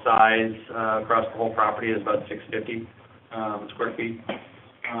size across the whole property is about 650 square feet.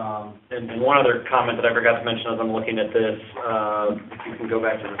 And one other comment that I forgot to mention as I'm looking at this, if you can go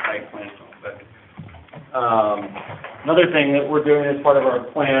back to the site plan real quick. Another thing that we're doing as part of our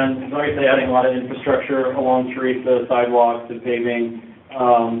plan is obviously adding a lot of infrastructure along Teresa, sidewalks and paving.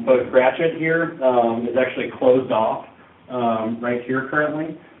 But Gratiot here is actually closed off right here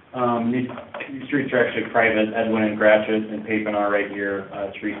currently. These streets are actually private. Edwin and Gratiot and Pavement are right here.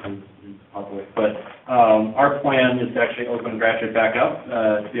 Teresa is public. But our plan is to actually open Gratiot back up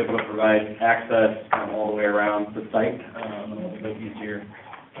to be able to provide access all the way around the site a little bit easier.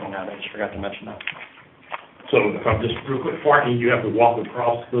 And I just forgot to mention that. So just real quick, parking, you have to walk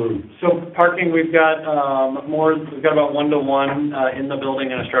across the... So parking, we've got about 1-to-1 in the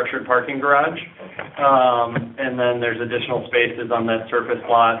building in a structured parking garage. And then there's additional spaces on that surface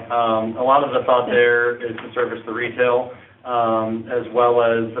lot. A lot of the thought there is to service the retail, as well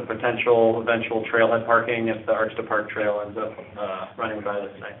as the potential eventual trailhead parking if the Arts to Park Trail ends up running by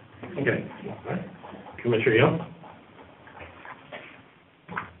the site. Okay. Commissioner Young?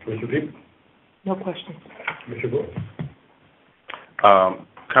 Commissioner Peep? No questions. Commissioner Boyle?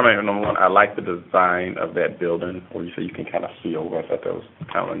 Comment number one, I like the design of that building, where you say you can kind of see over. I thought that was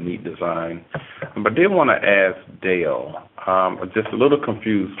kind of a neat design. But I did want to ask Dale, just a little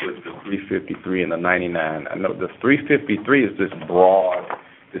confused with the 353 and the 99. I know the 353 is this broad,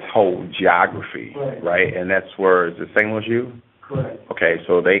 this whole geography, right? And that's where, is it St. Louis U? Correct. Okay,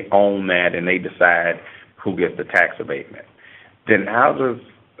 so they own that and they decide who gets the tax abatement. Then how does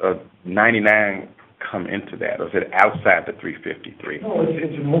 99 come into that, or is it outside the 353? No,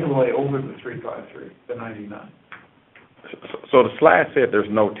 it's an overlay over the 353, the 99. So the slide said there's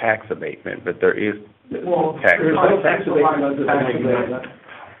no tax abatement, but there is tax. There's no tax abatement under the 99.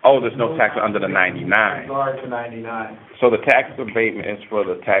 Oh, there's no tax under the 99. Regard to 99. So the tax abatement is for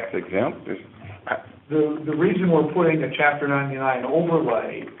the tax exempt? The reason we're putting a Chapter 99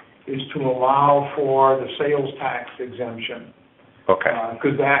 overlay is to allow for the sales tax exemption. Okay.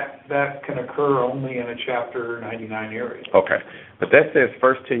 Because that can occur only in a Chapter 99 area. Okay. But that says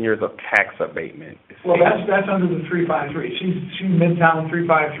first 10 years of tax abatement. Well, that's under the 353. See Midtown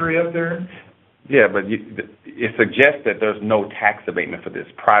 353 up there? Yeah, but it suggests that there's no tax abatement for this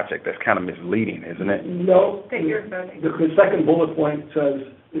project. That's kind of misleading, isn't it? No. That you're voting. The second bullet point says,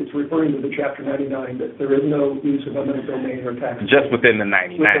 it's referring to the Chapter 99, that there is no use of eminent domain or tax. Just within the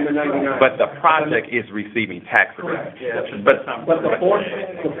 99. Within the 99. But the project is receiving tax Correct. abatement. Yeah, But the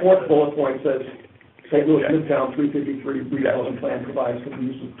fourth bullet point says, St. Louis Midtown 353 redevelopment plan provides for the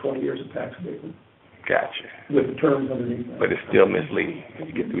use of 20 years of tax abatement. Gotcha. with the terms underneath that. But it's still misleading if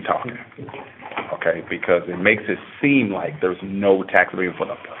you get through talking. Okay, because it makes it seem like there's no tax abatement for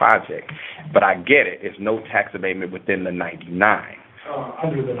the project. But I get it, it's no tax abatement within the 99,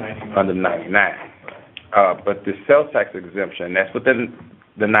 Under the 99. under 99. But the sales tax exemption, that's within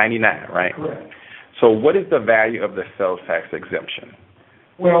the 99, right? Correct. So what is the value of the sales tax exemption?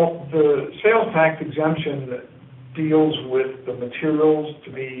 Well, the sales tax exemption deals with the materials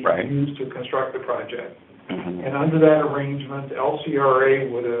to be Right. used to construct the project. Mhm. And under that arrangement, LCRA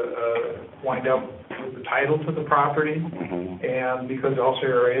would wind up with the title to the property. Mhm. And because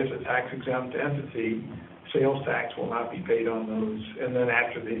LCRA is a tax exempt entity, sales tax will not be paid on those. And then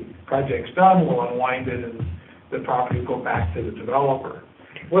after the project's done, we'll unwind it and the property will go back to the developer.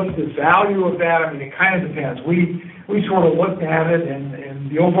 What's the value of that? I mean, it kind of depends. We sort of looked at it and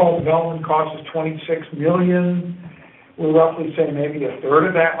the overall development cost is $26 million. We're roughly saying maybe a third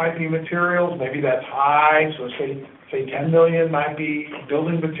of that might be materials, maybe that's high, so say $10 million might be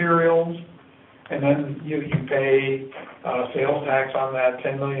building materials. And then you pay sales tax on that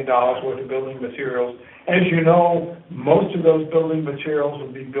 $10 million worth of building materials. As you know, most of those building materials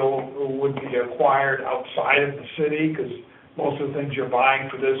would be acquired outside of the city, because most of the things you're buying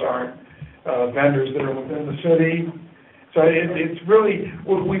for this aren't vendors that are within the city. So it's really,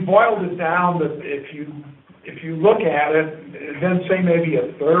 we boiled it down that if you look at it, then say maybe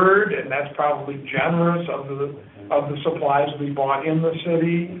a third, and that's probably generous of the supplies we bought in the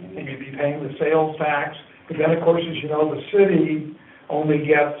city, and you'd be paying the sales tax. But then, of course, as you know, the city only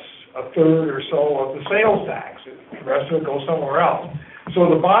gets a third or so of the sales tax. The rest of it goes somewhere else. So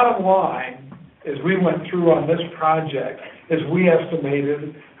the bottom line, as we went through on this project, is we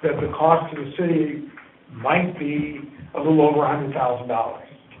estimated that the cost to the city might be a little over $100,000.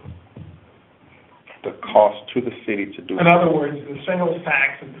 The cost to the city to do. In other words, the sales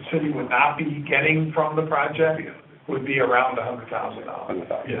tax that the city would not be getting from the project would be around $100,000.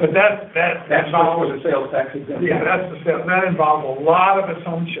 But that's not for the sales tax exemption. Yeah, that involves a lot of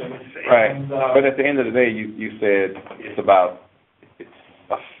assumptions. Right, And, but at the end of the day, you said it's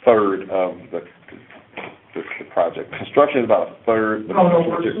a third of the project. Construction is about a third. No,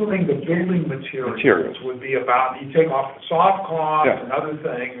 we're assuming the building materials would be about, you take off the soft costs and other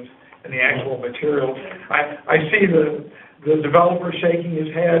things, and the actual materials. I see the developer shaking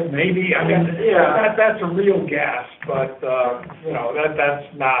his head, maybe, I mean, that's a real guess, but, that's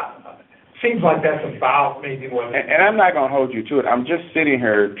not, seems like that's about maybe what. And I'm not gonna hold you to it, I'm just sitting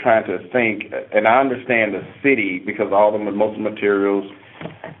here trying to think, and I understand the city, because most of the materials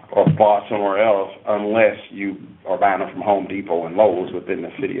are bought somewhere else, unless you are buying them from Home Depot and Lowe's within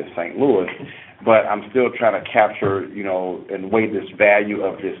the city of St. Louis. But I'm still trying to capture, and weigh this value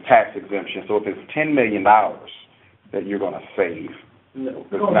of this tax exemption. So if it's $10 million that you're gonna save, So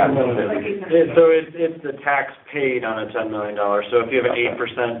it's the tax paid on a $10 million. So if you have an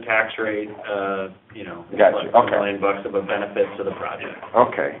 8% tax rate, Gotcha. like $1 million of a benefit to the project.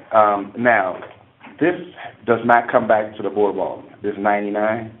 Okay, now, this does not come back to the Board of Aldermen, this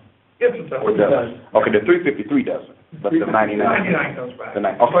 99? Yes, it does. Or does? Okay, the 353 doesn't, but the 99. 99 comes back. The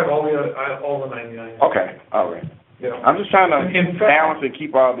It's like all the 99. Okay, all right. Yeah. I'm just trying to In fact- balance and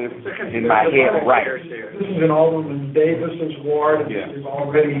keep all this in my head right. This is in Alderman Davis's ward, and this is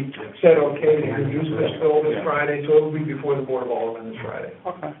already said okay to introduce this bill this Friday, so it'll be before the Board of Aldermen this Friday.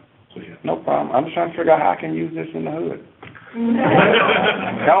 Okay. No problem. I'm just trying to figure out how I can use this in the hood.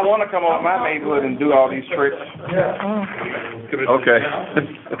 I don't want to come over my neighborhood and do all these tricks. Okay.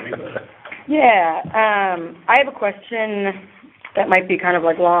 Yeah, I have a question that might be kind of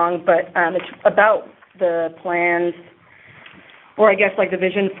like long, but it's about the plans, or I guess like the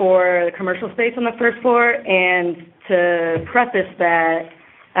vision for the commercial space on the first floor. And to preface that,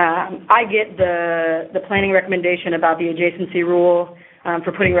 I get the planning recommendation about the adjacency rule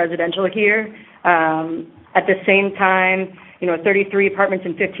for putting residential here. At the same time, 33 apartments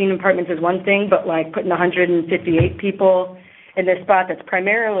and 15 apartments is one thing, but like putting 158 people in this spot that's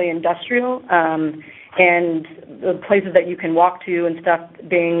primarily industrial, and the places that you can walk to and stuff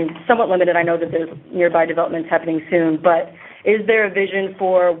being somewhat limited. I know that there's nearby developments happening soon, but is there a vision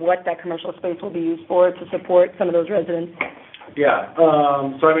for what that commercial space will be used for to support some of those residents? Yeah,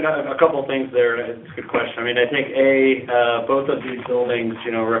 so I mean, a couple of things there. It's a good question. I mean, I think both of these buildings,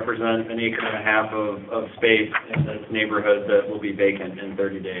 represent 1.5 acres of space in this neighborhood that will be vacant in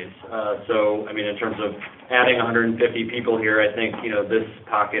 30 days. So, I mean, in terms of adding 150 people here, I think, this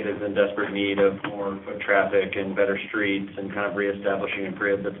pocket is in desperate need of more foot traffic and better streets and kind of reestablishing a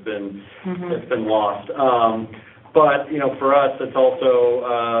grid that's been lost. But, for us, it's also,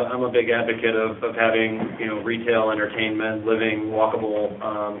 I'm a big advocate of having, retail, entertainment, living, walkable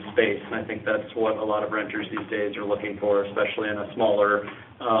space. And I think that's what a lot of renters these days are looking for, especially in a smaller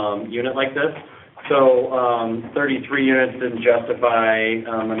unit like this. So 33 units didn't justify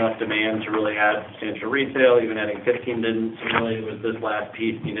enough demand to really add substantial retail. Even adding 15 didn't. So really, it was this last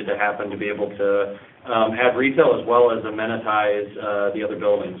piece needed to happen to be able to add retail as well as amenitize the other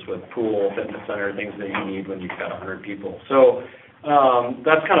buildings with pool, fitness center, things that you need when you've got 100 people. So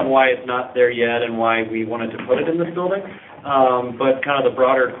that's kind of why it's not there yet and why we wanted to put it in this building. But kind of the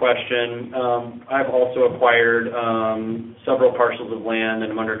broader question, I've also acquired several parcels of land,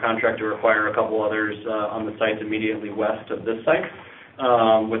 and I'm under contract to acquire a couple others on the sites immediately west of this site,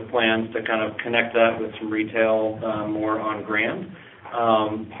 with plans to kind of connect that with some retail more on Grand.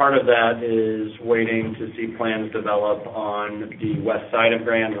 Part of that is waiting to see plans develop on the west side of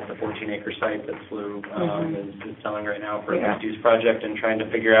Grand with the 14-acre site that SLU is selling right now for a mixed-use project, and trying to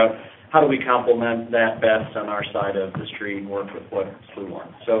figure out how do we complement that best on our side of the street and work with what SLU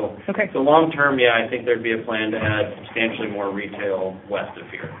wants. So, so long term, I think there'd be a plan to add substantially more retail west of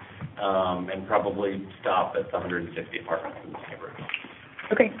here, and probably stop at the 160 apartments in this neighborhood.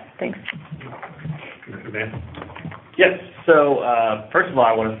 Okay, thanks. Yes, so first of all,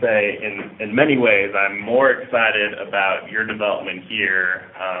 I want to say in many ways I'm more excited about your development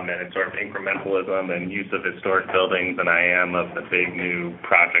here and its sort of incrementalism and use of historic buildings than I am of the big new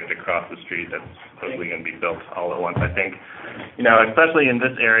project across the street that's supposedly going to be built all at once. I think, especially in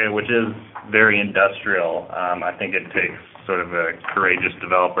this area, which is very industrial, I think it takes sort of a courageous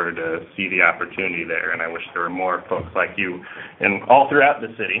developer to see the opportunity there, and I wish there were more folks like you all throughout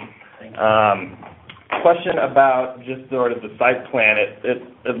the city. Question about just sort of the site plan.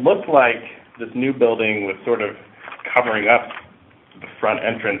 It looked like this new building was sort of covering up the front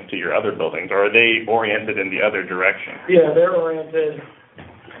entrance to your other buildings, or are they oriented in the other direction? Yeah, they're oriented.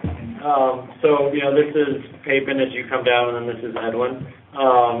 So, this is Papin as you come down, and then this is Edwin.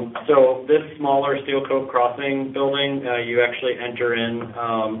 So this smaller Steel Coat Crossing building, you actually enter in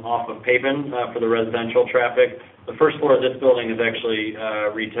off of Papin for the residential traffic. The first floor of this building is actually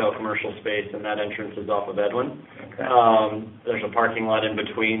retail commercial space, and that entrance is off of Edwin. Okay. There's a parking lot in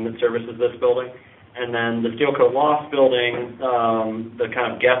between that services this building. And then the Steel Coat Loft building, the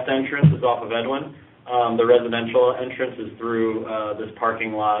kind of guest entrance is off of Edwin. The residential entrance is through this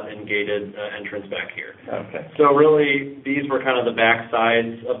parking lot and gated entrance back here. Okay. So really, these were kind of the back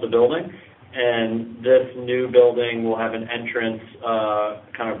sides of the building. And this new building will have an entrance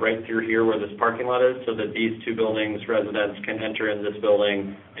kind of right through here where this parking lot is, so that these two buildings, residents can enter in this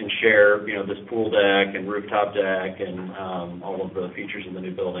building and share, this pool deck and rooftop deck and all of the features in the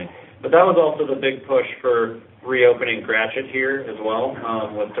new building. But that was also the big push for reopening Gratiot here as well,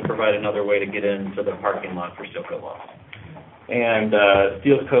 was to provide another way to get into the parking lot for Steel Coat Loft. And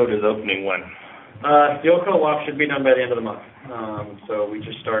Steel Coat is opening when? Steel Coat Loft should be done by the end of the month. So we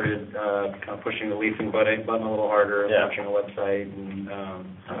just started kind of pushing the leasing button a little harder, and launching a website, and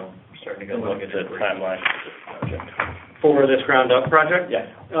so we're starting to get a little bit of a timeline for this ground-up project. Yeah.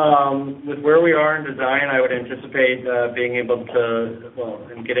 With where we are in design, I would anticipate being able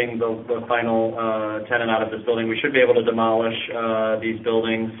to, and getting the final tenant out of this building, we should be able to demolish these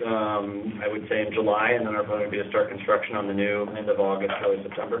buildings, I would say in July, and then our plan would be to start construction on the new end of August, early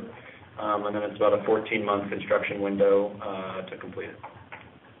September. And then it's about a 14-month construction window to complete it.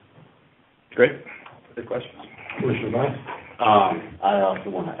 Great. Good questions. Commissioner Vance? I also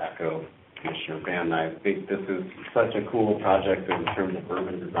want to echo Commissioner Van. I think this is such a cool project in terms of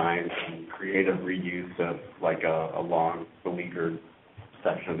urban design and creative reuse of like a long beleaguered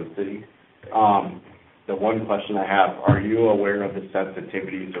section of the city. The one question I have, are you aware of the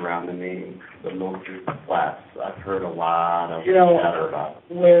sensitivities around the name, the Mill Creek Flats? I've heard a lot of chatter about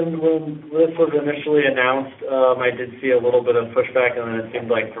it. When this was initially announced, I did see a little bit of pushback, and then it seemed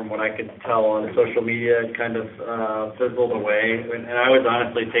like, from what I could tell on social media, it kind of fizzled away. And I was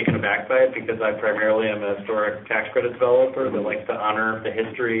honestly taken aback by it, because I primarily am a historic tax credit developer that likes to honor the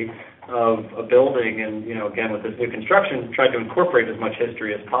history of a building, and again, with this new construction, tried to incorporate as much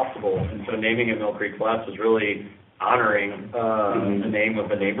history as possible. And so naming it Mill Creek Flats was really honoring the name of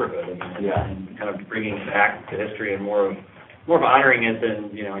the neighborhood, and kind of bringing it back to history, and more of honoring it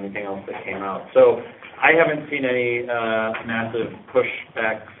than anything else that came out. So I haven't seen any massive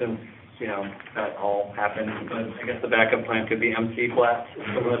pushback since that all happened, but I guess the backup plan could be MC Flats if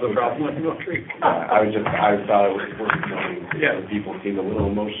someone has a problem with Mill Creek. I thought it was worth noting. Yeah. People seem a little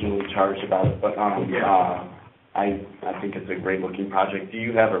emotionally charged about it, but I think it's a great-looking project. Do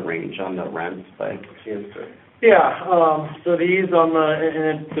you have a range on the rents by chance, or? Yeah, so these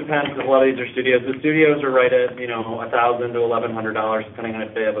and it depends, a lot of these are studios. The studios are right at, $1,000 to $1,100, depending on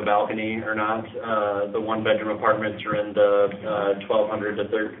if they have a balcony or not. The one-bedroom apartments are in the $1,200 to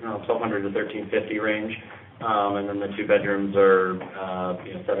 $1,350 range. And then the two bedrooms are,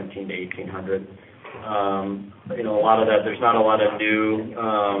 $1,700 to $1,800. A lot of that, there's not a lot of new,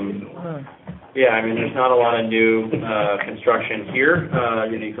 there's not a lot of new construction here.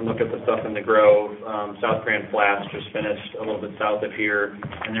 You can look at the stuff in the Grove. South Grand Flats just finished a little bit south of here,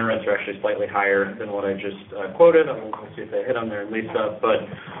 and their rents are actually slightly higher than what I just quoted. We'll see if they hit on there and lease up, but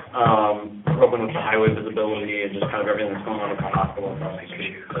we're hoping with the highway visibility and just kind of everything that's going on with the hospital across the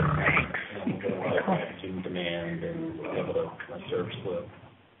street, get a lot of student demand and be able to service the.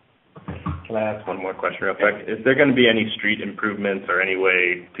 Can I ask one more question real quick? Is there going to be any street improvements or any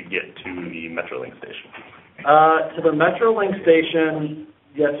way to get to the Metrolink station? To the Metrolink station,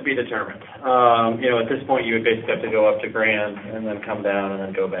 yet to be determined. At this point, you would basically have to go up to Grand and then come down and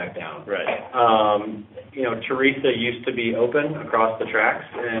then go back down. Right. Teresa used to be open across the tracks,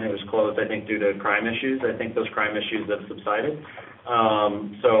 and it was closed, I think, due to crime issues. I think those crime issues have subsided.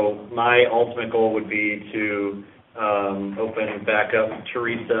 So my ultimate goal would be to open back up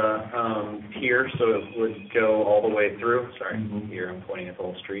Teresa here, so it would go all the way through. Sorry, here I'm pointing at the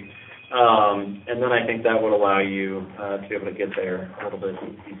whole street. And then I think that would allow you to be able to get there a little bit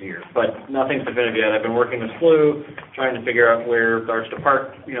easier. But nothing's definitive yet. I've been working with SLU, trying to figure out where the Arch to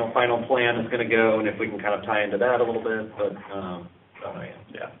Park, final plan is going to go, and if we can kind of tie into that a little bit. But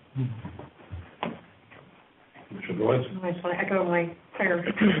yeah. Commissioner Boyce? I just want to echo my prior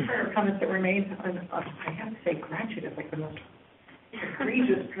comments that were made. I have to say, Gratiot is like the most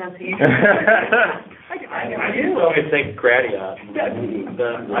egregious pronunciation. I do always think Gratiot. I've been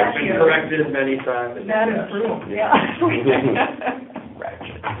corrected many times. That is true, yeah.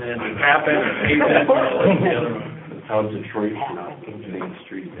 And it happened, That's how Detroit pronounced Main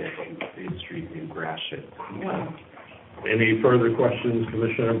Street, Main Street in Gratiot. Any further questions,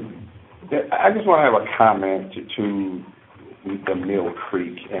 Commissioner? I just want to have a comment to the Mill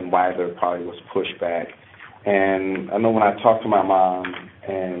Creek and why there probably was pushback. And I know when I talked to my mom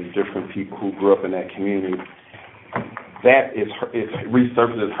and different people who grew up in that community, that it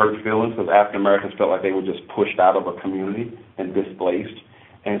resurfaces hurt feelings because African Americans felt like they were just pushed out of a community and displaced.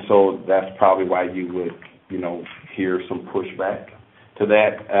 And so that's probably why you would, hear some pushback to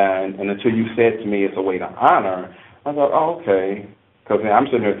that. And until you said to me it's a way to honor, I thought, oh, okay. Because I'm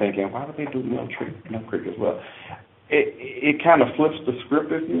sitting there thinking, why would they do Mill Creek as well? It kind of flips the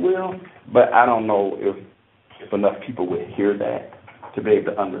script, if you will, but I don't know if enough people would hear that to be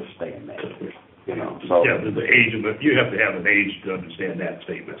able to understand that, So yeah, the age of it, you have to have an age to understand that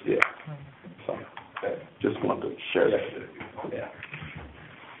statement. Yeah. So just wanted to share that. Yeah.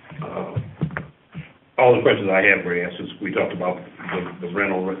 All the questions I have were answers. We talked about the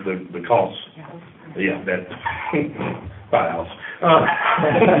rental, the costs. Yeah, that files.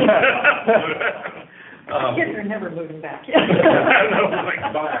 Kids are never moving back. We're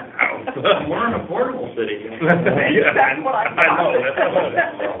an affordable city. That's what I know.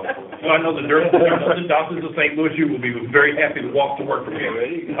 Well, I know the doctors of St. Louis, you will be very happy to walk to work from here.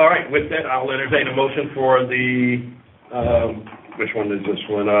 All right, with that, I'll entertain a motion for the, which one is this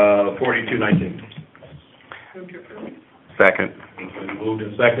one? 4219. Second. Moved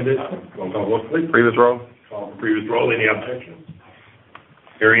and seconded. Roll call vote, please. Previous roll. Call for previous roll. Any objections?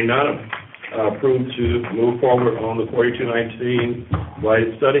 Hearing none, approved to move forward on the 4219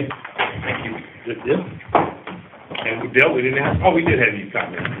 blighted study. Thank you. Yeah. And Dale, we didn't have, we did have you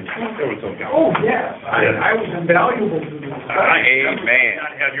comment. There was some comment. Oh, yes, I was invaluable to this. Amen.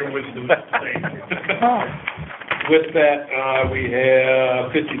 Not have your wisdom today. With that, we have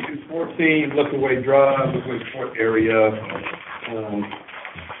 5214 Lookaway Drive, Lookaway Sport Area, and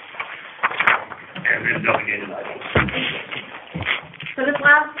then delegated items. So this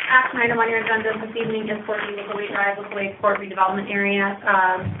last action item on your agenda this evening is for the Lookaway Drive, Lookaway Sport redevelopment area.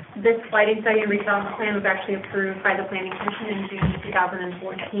 This lighting study and redevelopment plan was actually approved by the Planning Commission in June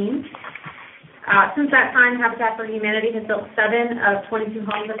 2014. Since that time, Habitat for Humanity has built 7 of 22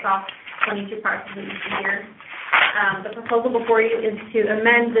 homes across 22 parcels in each year. The proposal before you is to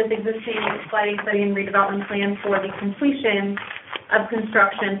amend this existing lighting study and redevelopment plan for the completion of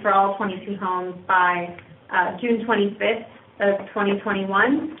construction for all 22 homes by June 25th of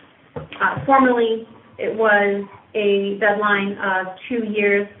 2021. Formerly, it was a deadline of 2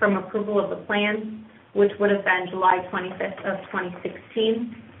 years from approval of the plan, which would have been July 25th of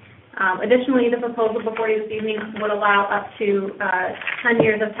 2016. Additionally, the proposal before you this evening would allow up to 10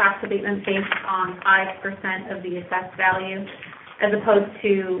 years of tax abatement based on 5% of the assessed value, as opposed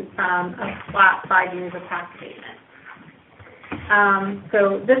to a flat 5 years of tax abatement.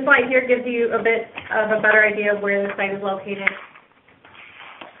 So this slide here gives you a bit of a better idea of where the site is located.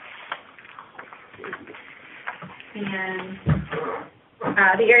 And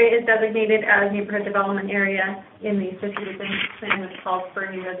the area is designated as neighborhood development area in the strategic plan, which calls for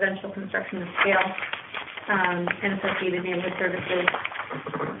new residential construction of scale and associated neighborhood services.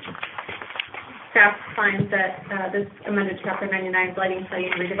 Staff finds that this amended Chapter 99 lighting study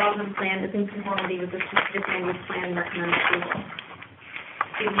and redevelopment plan is in conformity with the strategic land use plan and recommends approval.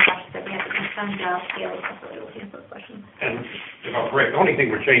 Even questions that we have to send Gail separately will answer those questions. And if I'm correct, the only thing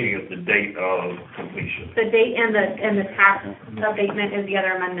we're changing is the date of completion. The date and the tax abatement is the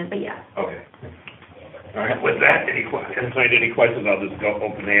other amendment, but yes. Okay. All right, with that, any questions, I'll just go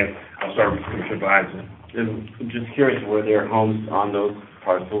open hand. I'll start with Commissioner Bison. And just curious, were there homes on those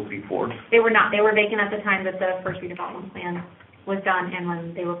parcels before? They were not. They were vacant at the time that the first redevelopment plan was done and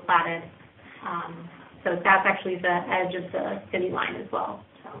when they were platted. So that's actually the edge of the city line as well.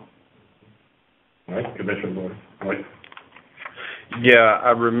 So. All right, Commissioner Boyd. Yeah,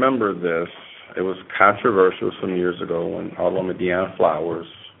 I remember this. It was controversial some years ago when Alderwoman Deanna Flowers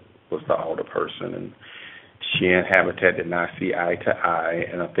was the alderperson, and she and Habitat did not see eye to eye,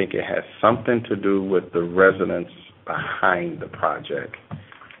 and I think it had something to do with the residents behind the project.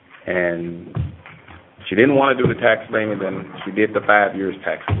 And she didn't want to do the tax abatement, then she did the 5 years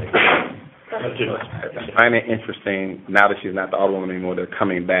tax abatement. I find it interesting, now that she's not the alderwoman anymore, they're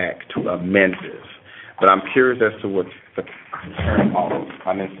coming back to amend this. But I'm curious as to what the concern was.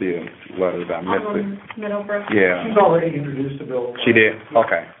 I didn't see a letter, I missed it. Middlebrook. Yeah. She's already introduced the bill. She did?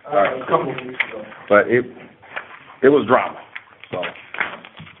 Okay. All right. A couple of weeks ago. But it was drama, so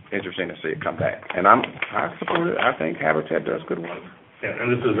interesting to see it come back. And I support it. I think Habitat does good work. Yeah,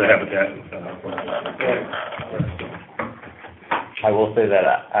 and this is the Habitat. I will say that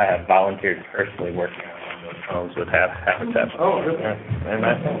I have volunteered personally working on one of those homes with Habitat. Oh, really?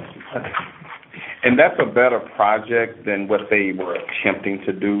 And that's a better project than what they were attempting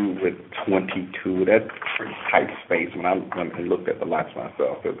to do with 22. That's pretty tight space. When I looked at the lots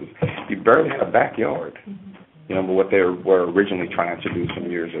myself, you barely had a backyard. You know, but what they were originally trying to do some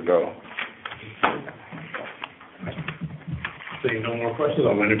years ago. Seeing no more questions,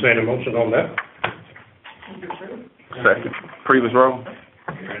 I'll entertain a motion on that. Second. Previous row?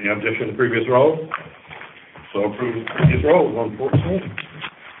 Any objection to the previous roll? So approve the previous roll on 14.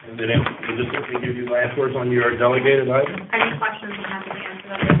 And then we'll just give you last words on your delegated item. Any questions, I'm happy to answer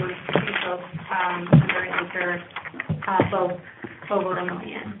them. They were both under acre, both over $1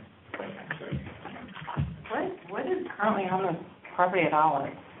 million. What is currently on the property at all?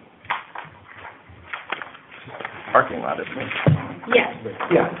 Parking lot, isn't it? Yes.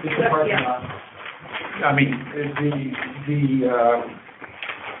 Yeah, it's a parking lot. I mean,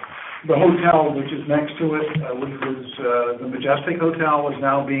 the hotel which is next to it, which was, the Majestic Hotel, is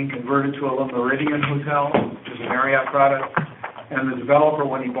now being converted to a Le Méridien Hotel, which is a Marriott product. And the developer,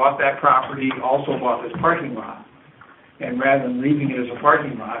 when he bought that property, also bought this parking lot. And rather than leaving it as a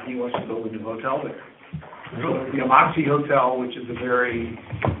parking lot, he wants to build a new hotel there. So the Amoxie Hotel, which is a very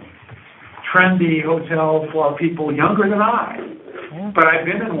trendy hotel for people younger than I. But I've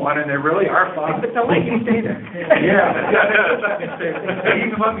been in one, and they really are fun. But they'll let you stay there. Yeah, they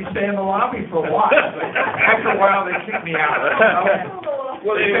even let me stay in the lobby for a while, but after a while, they kicked me out.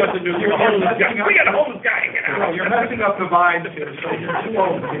 Well, they want to do, we got a homeless guy. Well, you're messing up the vibe here, so you're too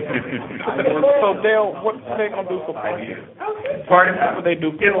old. So, Dale, what are they going to do for parking? Pardon? What they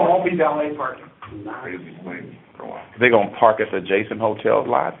do? It'll all be valet parking. They're going to park at the adjacent hotel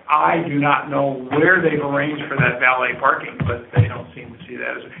lot? I do not know where they've arranged for that valet parking, but they don't seem to see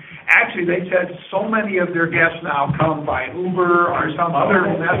that as... Actually, they said so many of their guests now come by Uber or some other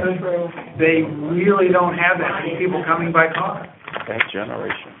method. They really don't have that many people coming by car. That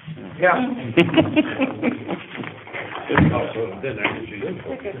generation. Yeah. Also, then actually, but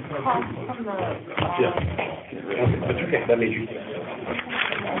you can't, that means you can't.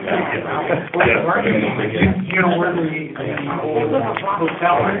 You know where the old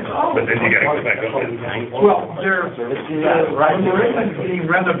hotel is? But then you gotta go back up. Well, they're being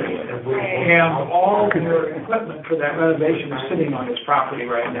renovated, and all their equipment for that renovation is sitting on this property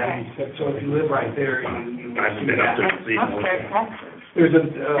right now. So if you live right there, you I've been up there to see. there's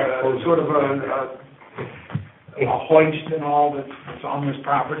a sort of a hoist and all that's on this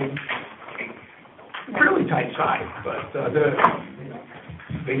property. Really tight size, but they're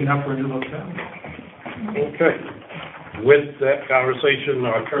big enough for a new hotel. Okay. With that conversation,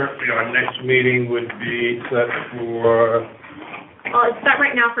 currently our next meeting would be set for, Well, it's set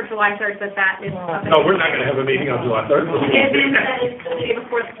right now for July 3rd, but that is. no, we're not going to have a meeting on July 3rd. It means that it's the day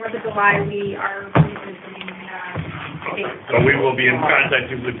before the 4th of July, we are revisiting, dates. So we will be in contact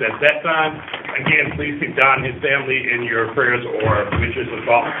with at that time. Again, please keep Don and his family in your prayers or wishes and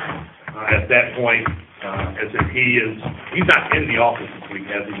thoughts. At that point, as if he's not in the office this week,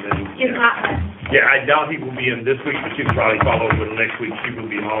 has he been? He's not. Yeah, I doubt he will be in this week, but she will probably follow up with him next week. She will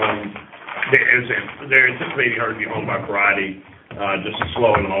be home. They're anticipating her to be home by Friday, just a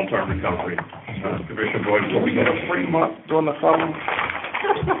slow and long-term recovery. Commissioner Boyd, before we go to 3 months during the summer?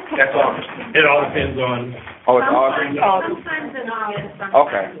 That's all. It all depends on. Oh, it's August? Sometimes in August.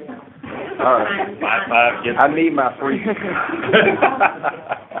 Okay. All right. I need my free.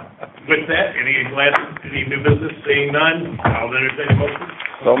 With that, any new business? Seeing none, I'll entertain a motion.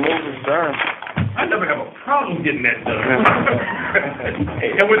 So moving, sir. I never have a problem getting that done.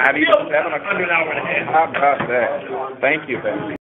 And we're still under an hour and a half. How about that? Thank you, baby.